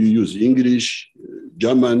language do you use, English,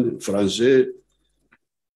 German, French. They're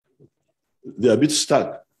a bit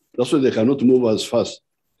stuck. That's why they cannot move as fast.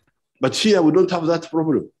 But here, we don't have that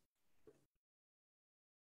problem.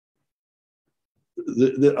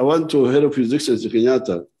 I want to help His Excellency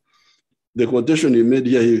Kenyatta. The quotation he made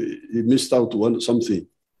here, he missed out something.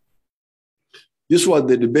 This was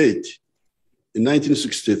the debate in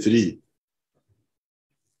 1963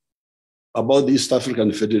 about the East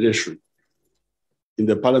African Federation in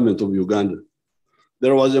the Parliament of Uganda.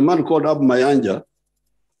 There was a man called Abu Mayanja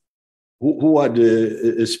who had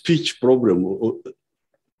a speech problem,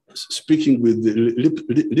 speaking with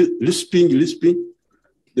lisping.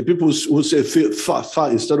 The people who say fa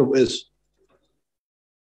instead of s.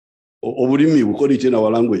 Oburimi, we call it in our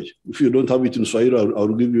language. If you don't have it in Swahili, I'll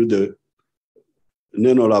give you the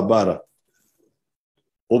Neno Labara.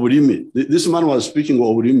 Oburimi. This man was speaking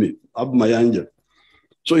Oburimi, Abu Mayanja.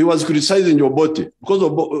 So he was criticizing Obote because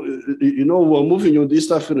of, we were moving on the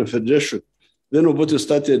East African Federation. Then Obote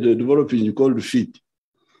started developing you called FIT.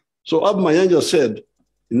 So Abu Mayanja said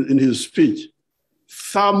in his speech,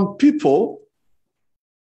 he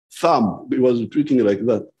was speaking like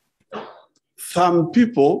that. Some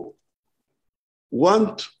people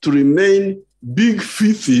want to remain big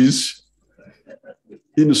fishes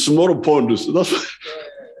in small ponds. That's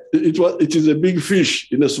why it is a big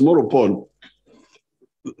fish in a small pond.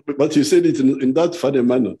 But he said it in that funny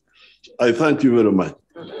manner. I thank you very much.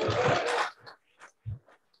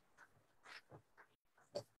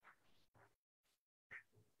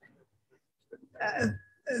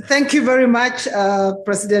 Thank you very much,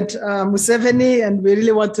 President Museveni, and we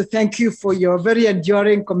really want to thank you for your very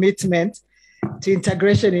enduring commitment to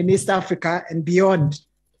integration in East Africa and beyond.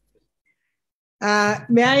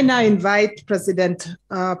 May I now invite President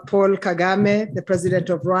Paul Kagame, the President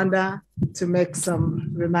of Rwanda, to make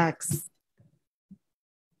some remarks.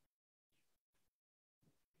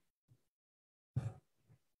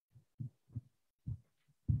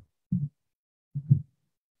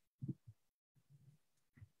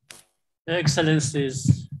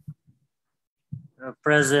 Excellencies,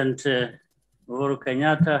 President Uhuru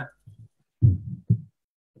Kenyatta,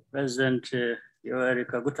 President Yoweri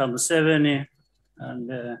Kaguta Museveni,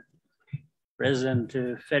 and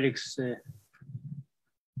President Felix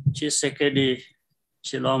Tshisekedi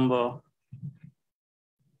Chilombo.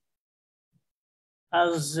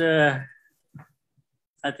 As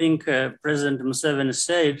I think President Museveni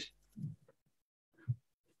said,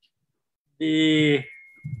 the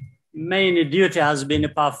main duty has been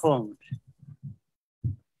performed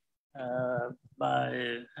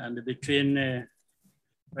between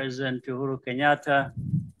President Uhuru Kenyatta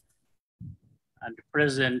and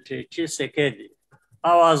President Tshisekedi.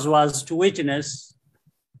 Ours was to witness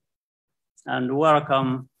and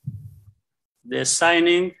welcome the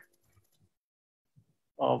signing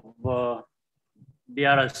of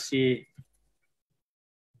DRC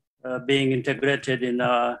being integrated in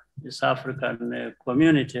our East African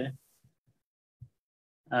community.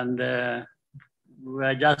 And we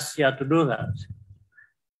are just here to do that.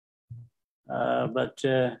 But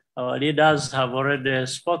our leaders have already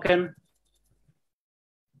spoken.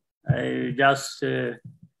 I just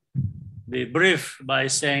be brief by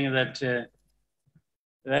saying that, Your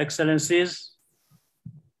Excellencies,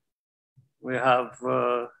 we have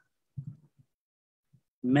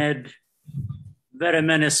made very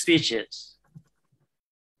many speeches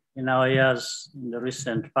in our years in the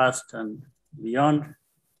recent past and beyond.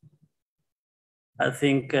 I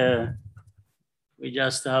think we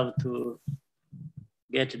just have to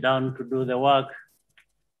get down to do the work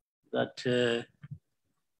that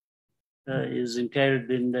is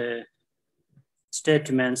entailed in the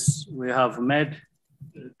statements we have made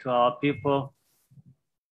to our people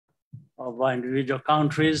of our individual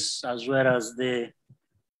countries, as well as the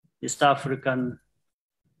East African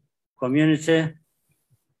community.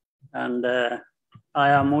 And I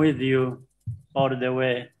am with you all the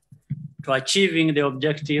way to achieving the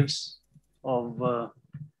objectives of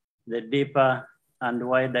the deeper and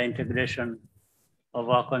wider integration of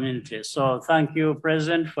our community. So thank you,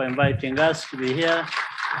 President, for inviting us to be here.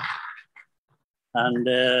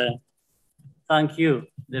 And thank you,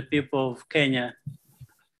 the people of Kenya,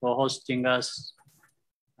 for hosting us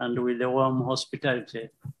and with the warm hospitality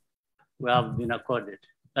we have been accorded.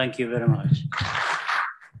 Thank you very much.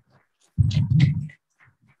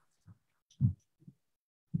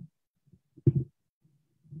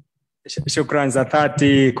 Shukran za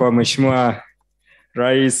dhati kwa Mheshimiwa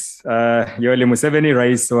Rais Yoweri Museveni,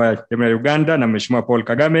 Rais wa Jamhuri ya Uganda, na Mheshimiwa Paul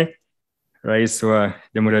Kagame, Rais wa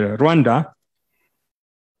Jamhuri ya Rwanda.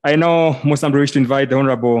 I now most humbly wish to invite the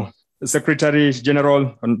Honorable Secretary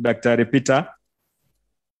General, Dr. Peter,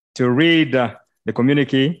 to read the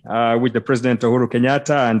communique which the President Uhuru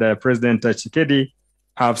Kenyatta and President Tshisekedi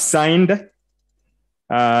have signed,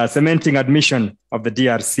 cementing admission of the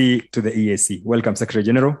DRC to the EAC. Welcome, Secretary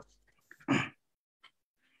General.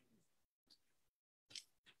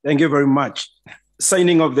 Thank you very much.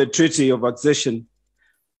 Signing of the Treaty of Accession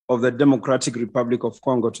of the Democratic Republic of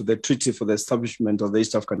Congo to the Treaty for the Establishment of the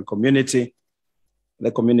East African Community. The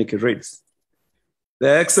communique reads: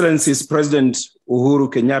 Their Excellencies President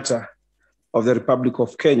Uhuru Kenyatta of the Republic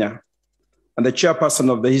of Kenya and the Chairperson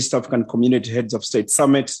of the East African Community Heads of State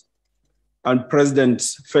Summit, and President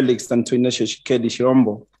Felix Antoine Tshisekedi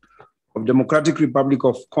Tshilombo of Democratic Republic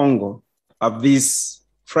of Congo have this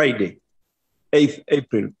Friday, 8th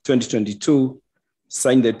April 2022,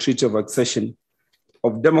 signed the Treaty of Accession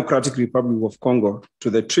of Democratic Republic of Congo to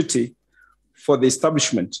the Treaty for the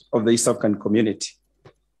Establishment of the East African Community.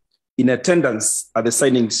 In attendance at the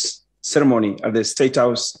signing ceremony at the State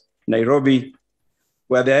House, Nairobi,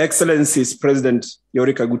 where Their Excellencies President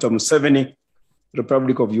Yoweri Museveni,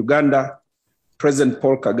 Republic of Uganda, President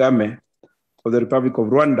Paul Kagame of the Republic of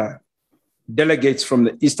Rwanda, delegates from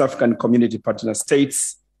the East African Community Partner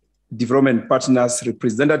States, development partners,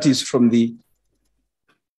 representatives from the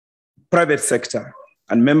private sector,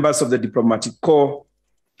 and members of the diplomatic corps,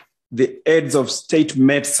 the heads of state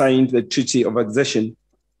met, signed the Treaty of Accession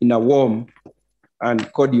in a warm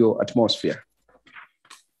and cordial atmosphere.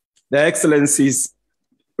 Their Excellencies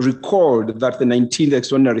recalled that the 19th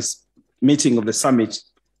extraordinary meeting of the Summit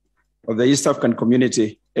of the East African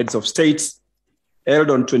Community Heads of States, held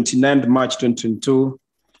on 29th March 2022,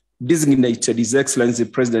 designated His Excellency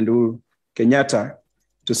President Uhuru Kenyatta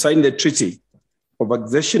to sign the Treaty of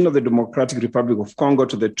Accession of the Democratic Republic of Congo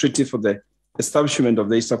to the Treaty for the Establishment of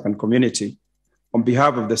the East African Community on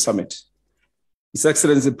behalf of the Summit. His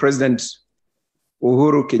Excellency President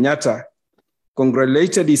Uhuru Kenyatta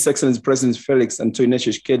congratulated His Excellency President Felix Antoine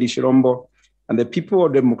Tshisekedi Tshilombo and the people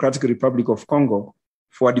of the Democratic Republic of Congo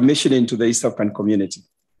for admission into the East African Community.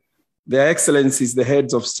 Their Excellencies, the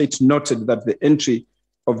heads of state, noted that the entry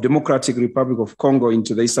of Democratic Republic of Congo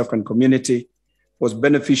into the East African Community was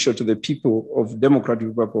beneficial to the people of Democratic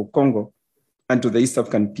Republic of Congo and to the East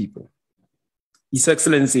African people. His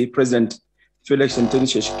Excellency President Felix Antoine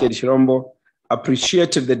Tshisekedi Tshilombo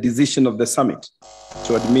appreciated the decision of the summit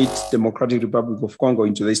to admit Democratic Republic of Congo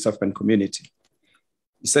into the East African Community.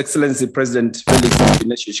 His Excellency President Felix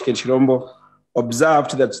Antoine Tshisekedi Tshilombo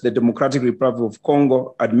observed that the Democratic Republic of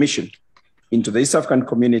Congo admission into the East African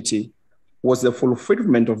Community was the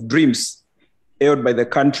fulfillment of dreams held by the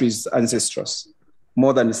country's ancestors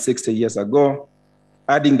more than 60 years ago,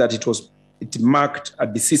 adding that it marked a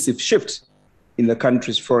decisive shift in the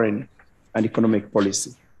country's foreign and economic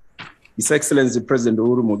policy. His Excellency President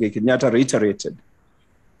Uhuru Kenyatta reiterated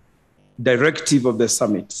directive of the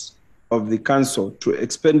summit of the Council to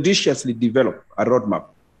expeditiously develop a roadmap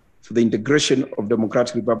for the integration of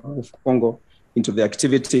Democratic Republic of Congo into the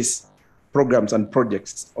activities, programs, and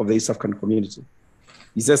projects of the East African Community.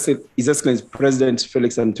 His Excellency President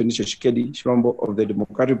Felix Antoine Tshisekedi Tshilombo of the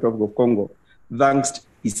Democratic Republic of Congo thanks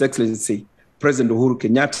His Excellency President Uhuru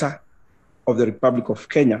Kenyatta of the Republic of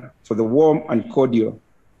Kenya for the warm and cordial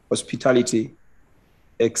hospitality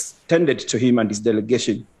extended to him and his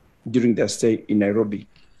delegation during their stay in Nairobi.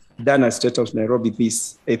 Done at State House Nairobi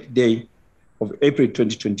this 8th day of April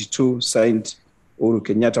 2022, signed Uhuru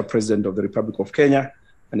Kenyatta, President of the Republic of Kenya,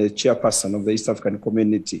 and the Chairperson of the East African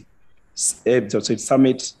Community Heads of State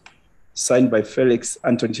Summit, signed by Felix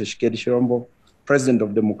Antoine Tshisekedi Tshilombo, President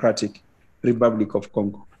of Democratic Republic of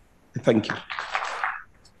Congo. Thank you.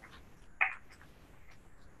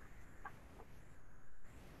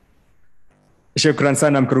 Shukran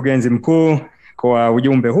sana mkurugenzi mkuu kwa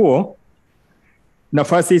ujumbe huo.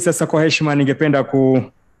 Nafasi sasa kwa heshima ningependa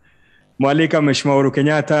kumwalika Mheshimiwa Uhuru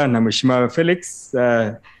Kenyatta na Mheshimiwa Felix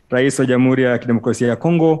Rais wa Jamhuri ya Kidemokrasia ya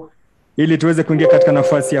Kongo, ili tuweze kuingia katika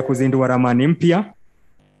nafasi ya kuzindua ramani mpya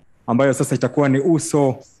ambayo sasa itakuwa ni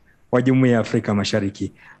uso wa Jumuiya ya Afrika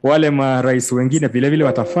Mashariki. Wale marais wengine vile vile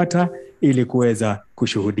watafuata ili kuweza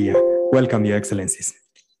kushuhudia. Welcome, Your Excellencies.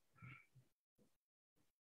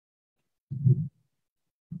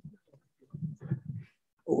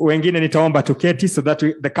 Wengine nitaomba tuketi so that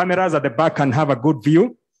the cameras at the back can have a good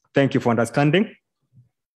view. Thank you for understanding.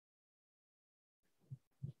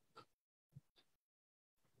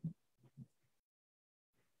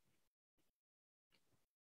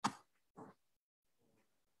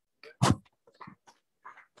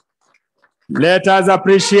 Let us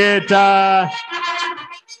appreciate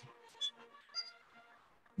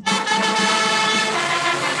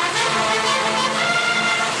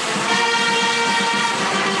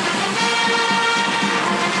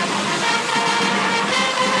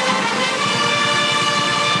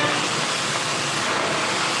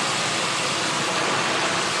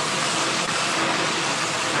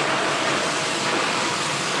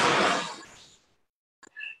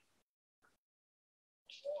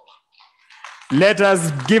let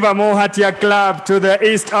us give a more heartier clap to the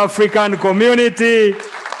East African community.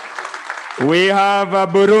 We have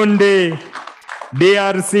Burundi,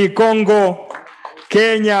 DRC Congo,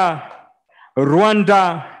 Kenya,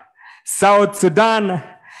 Rwanda, South Sudan,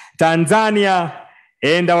 Tanzania,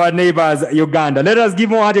 and our neighbors, Uganda. Let us give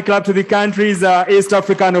more hearty clap to the country's East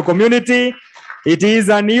African community. It is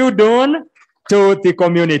a new dawn to the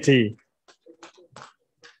community.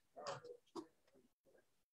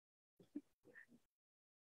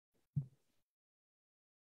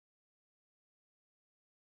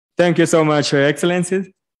 Thank you so much, Your Excellencies.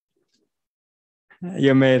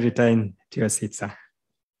 You may return to your seat, sir.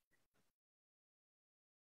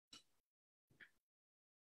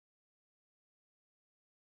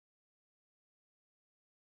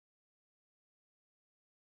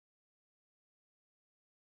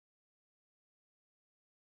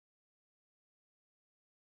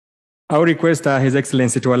 I will request His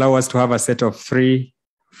Excellency to allow us to have a set of 3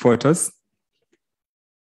 photos.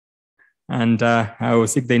 And I will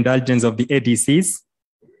seek the indulgence of the ADCs,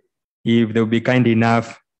 if they will be kind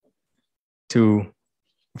enough to,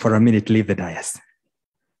 for a minute, leave the dais.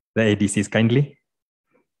 The ADCs kindly.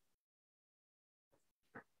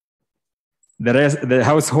 The rest, the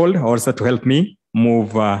household also to help me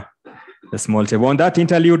move the small table. On that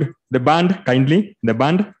interlude, the band, kindly, the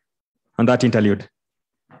band, on that interlude.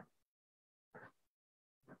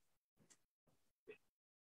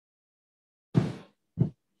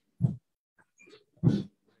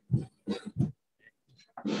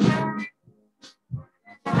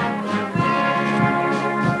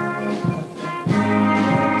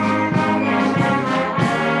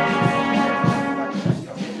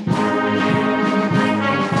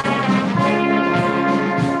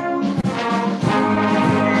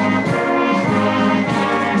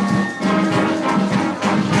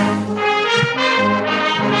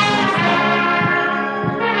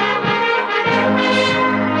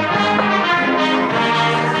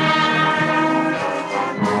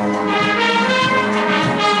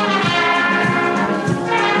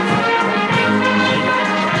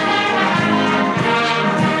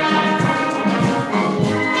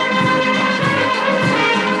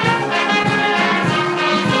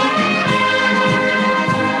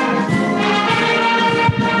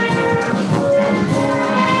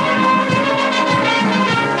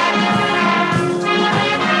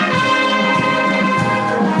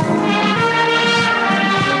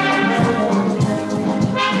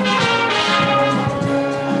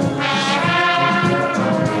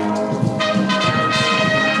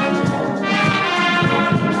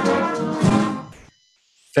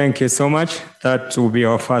 Thank you so much. That will be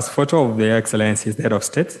our first photo of the Excellency's Head of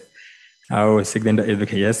State. I will seek the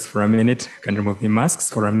yes for a minute. Can remove the masks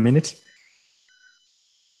for a minute.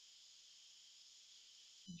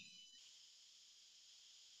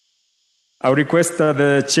 I will request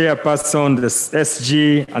the chairperson, the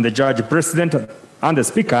SG, and the judge president and the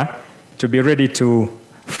speaker to be ready to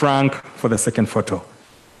frank for the second photo.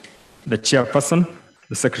 The chairperson,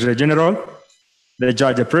 the secretary general, the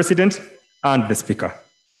judge president, and the speaker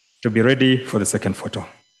to be ready for the second photo.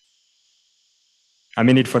 A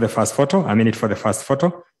minute for the first photo, a minute for the first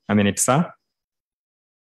photo, a minute, sir.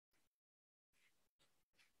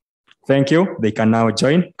 Thank you. They can now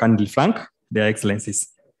join, kindly flank, their excellencies.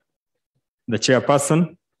 The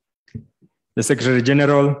chairperson, the secretary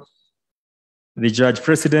general, the judge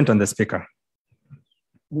president, and the speaker.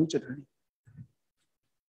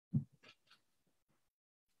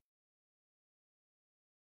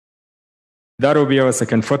 That will be our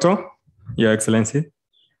second photo, Your Excellency.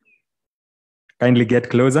 kindly get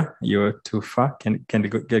closer. You're too far. Can you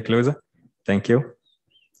get closer? Thank you.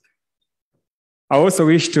 I also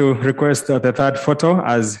wish to request the third photo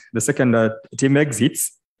as the second team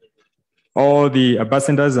exits. All the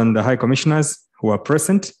ambassadors and the high commissioners who are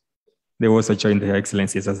present, they also join their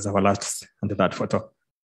excellencies as our last and the third photo.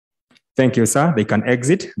 Thank you, sir. They can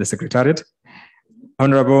exit the secretariat.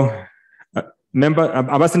 Honorable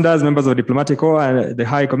ambassadors, members of the diplomatic corps, and the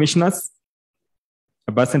high commissioners,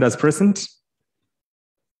 ambassadors present.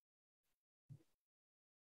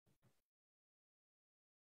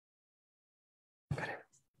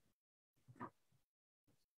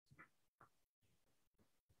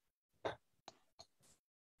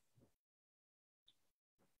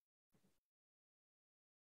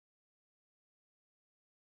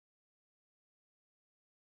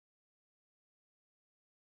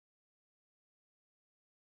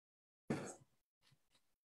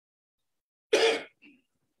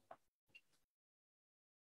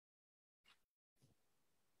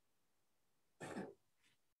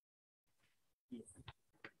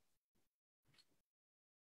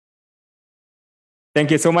 Thank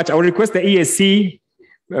you so much. I will request the EAC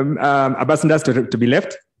ambassadors to be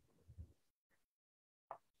left.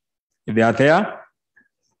 If they are there.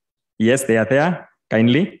 Yes, they are there.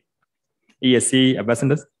 Kindly. EAC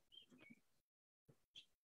ambassadors.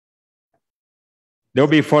 They'll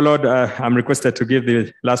be followed. I'm requested to give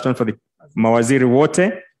the last one for the Mawaziri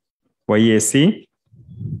Wote for EAC.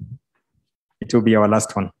 It will be our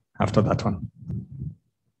last one after that one.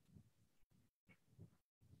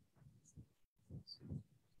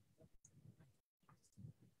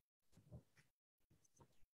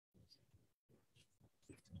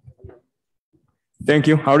 Thank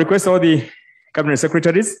you. I'll request all the cabinet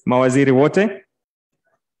secretaries, Mawaziri Wote,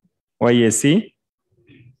 YEC.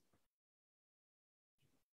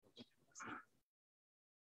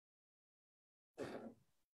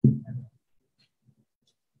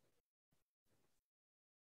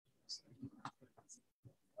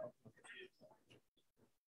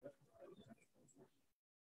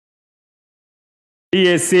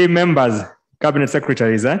 EAC members, cabinet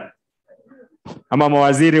secretaries, ama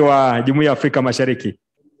mawaziri wa Jumuiya ya Afrika Mashariki.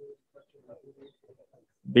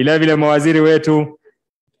 Vile vile mawaziri wetu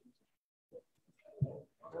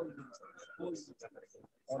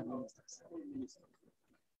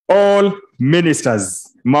all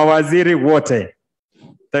ministers, mawaziri wote.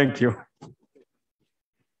 Thank you.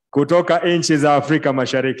 Kutoka nchi za Afrika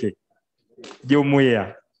Mashariki.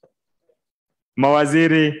 Jumuiya.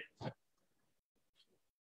 Mawaziri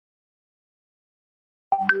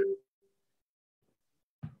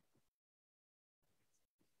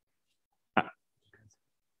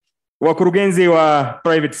wakurugenzi wa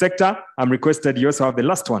private sector, I'm requested you also have the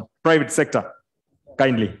last one. Private sector,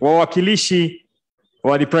 kindly. Wawakilishi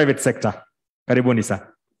wa the private sector. Karibuni sana.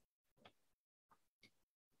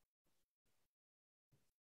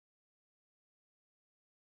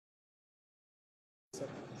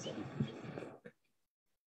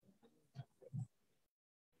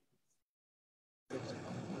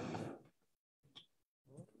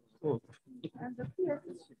 And the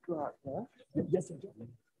PS should go out there. Yes,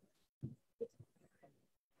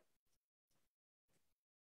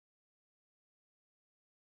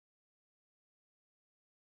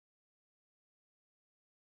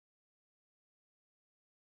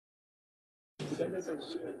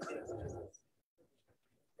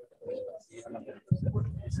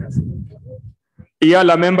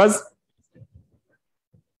 Yala members.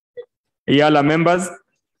 Yala members.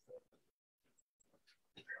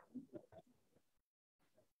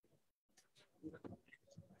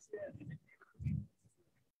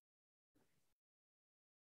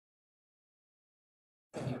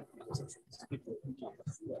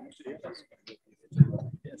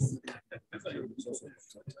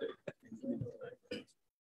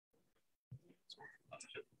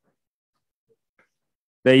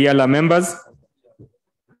 The Yala members.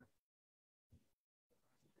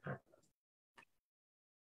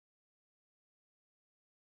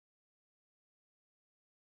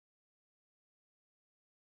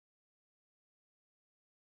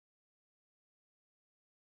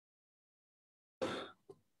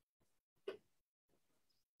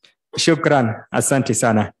 Shukran, asante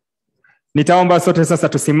sana. Nitaomba sote sasa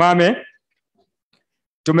tusimame.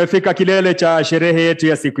 Tumefika kilele cha sherehe yetu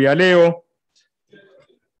ya siku ya leo.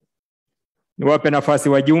 Niwape nafasi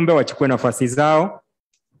wajumbe wachukue nafasi zao.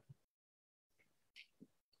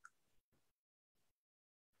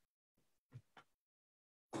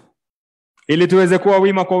 Ili tuweze kuwa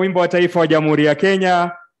wima kwa wimbo wa taifa wa Jamhuri ya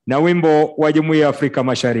Kenya na wimbo wa Jumuiya ya Afrika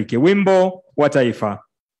Mashariki. Wimbo wa taifa.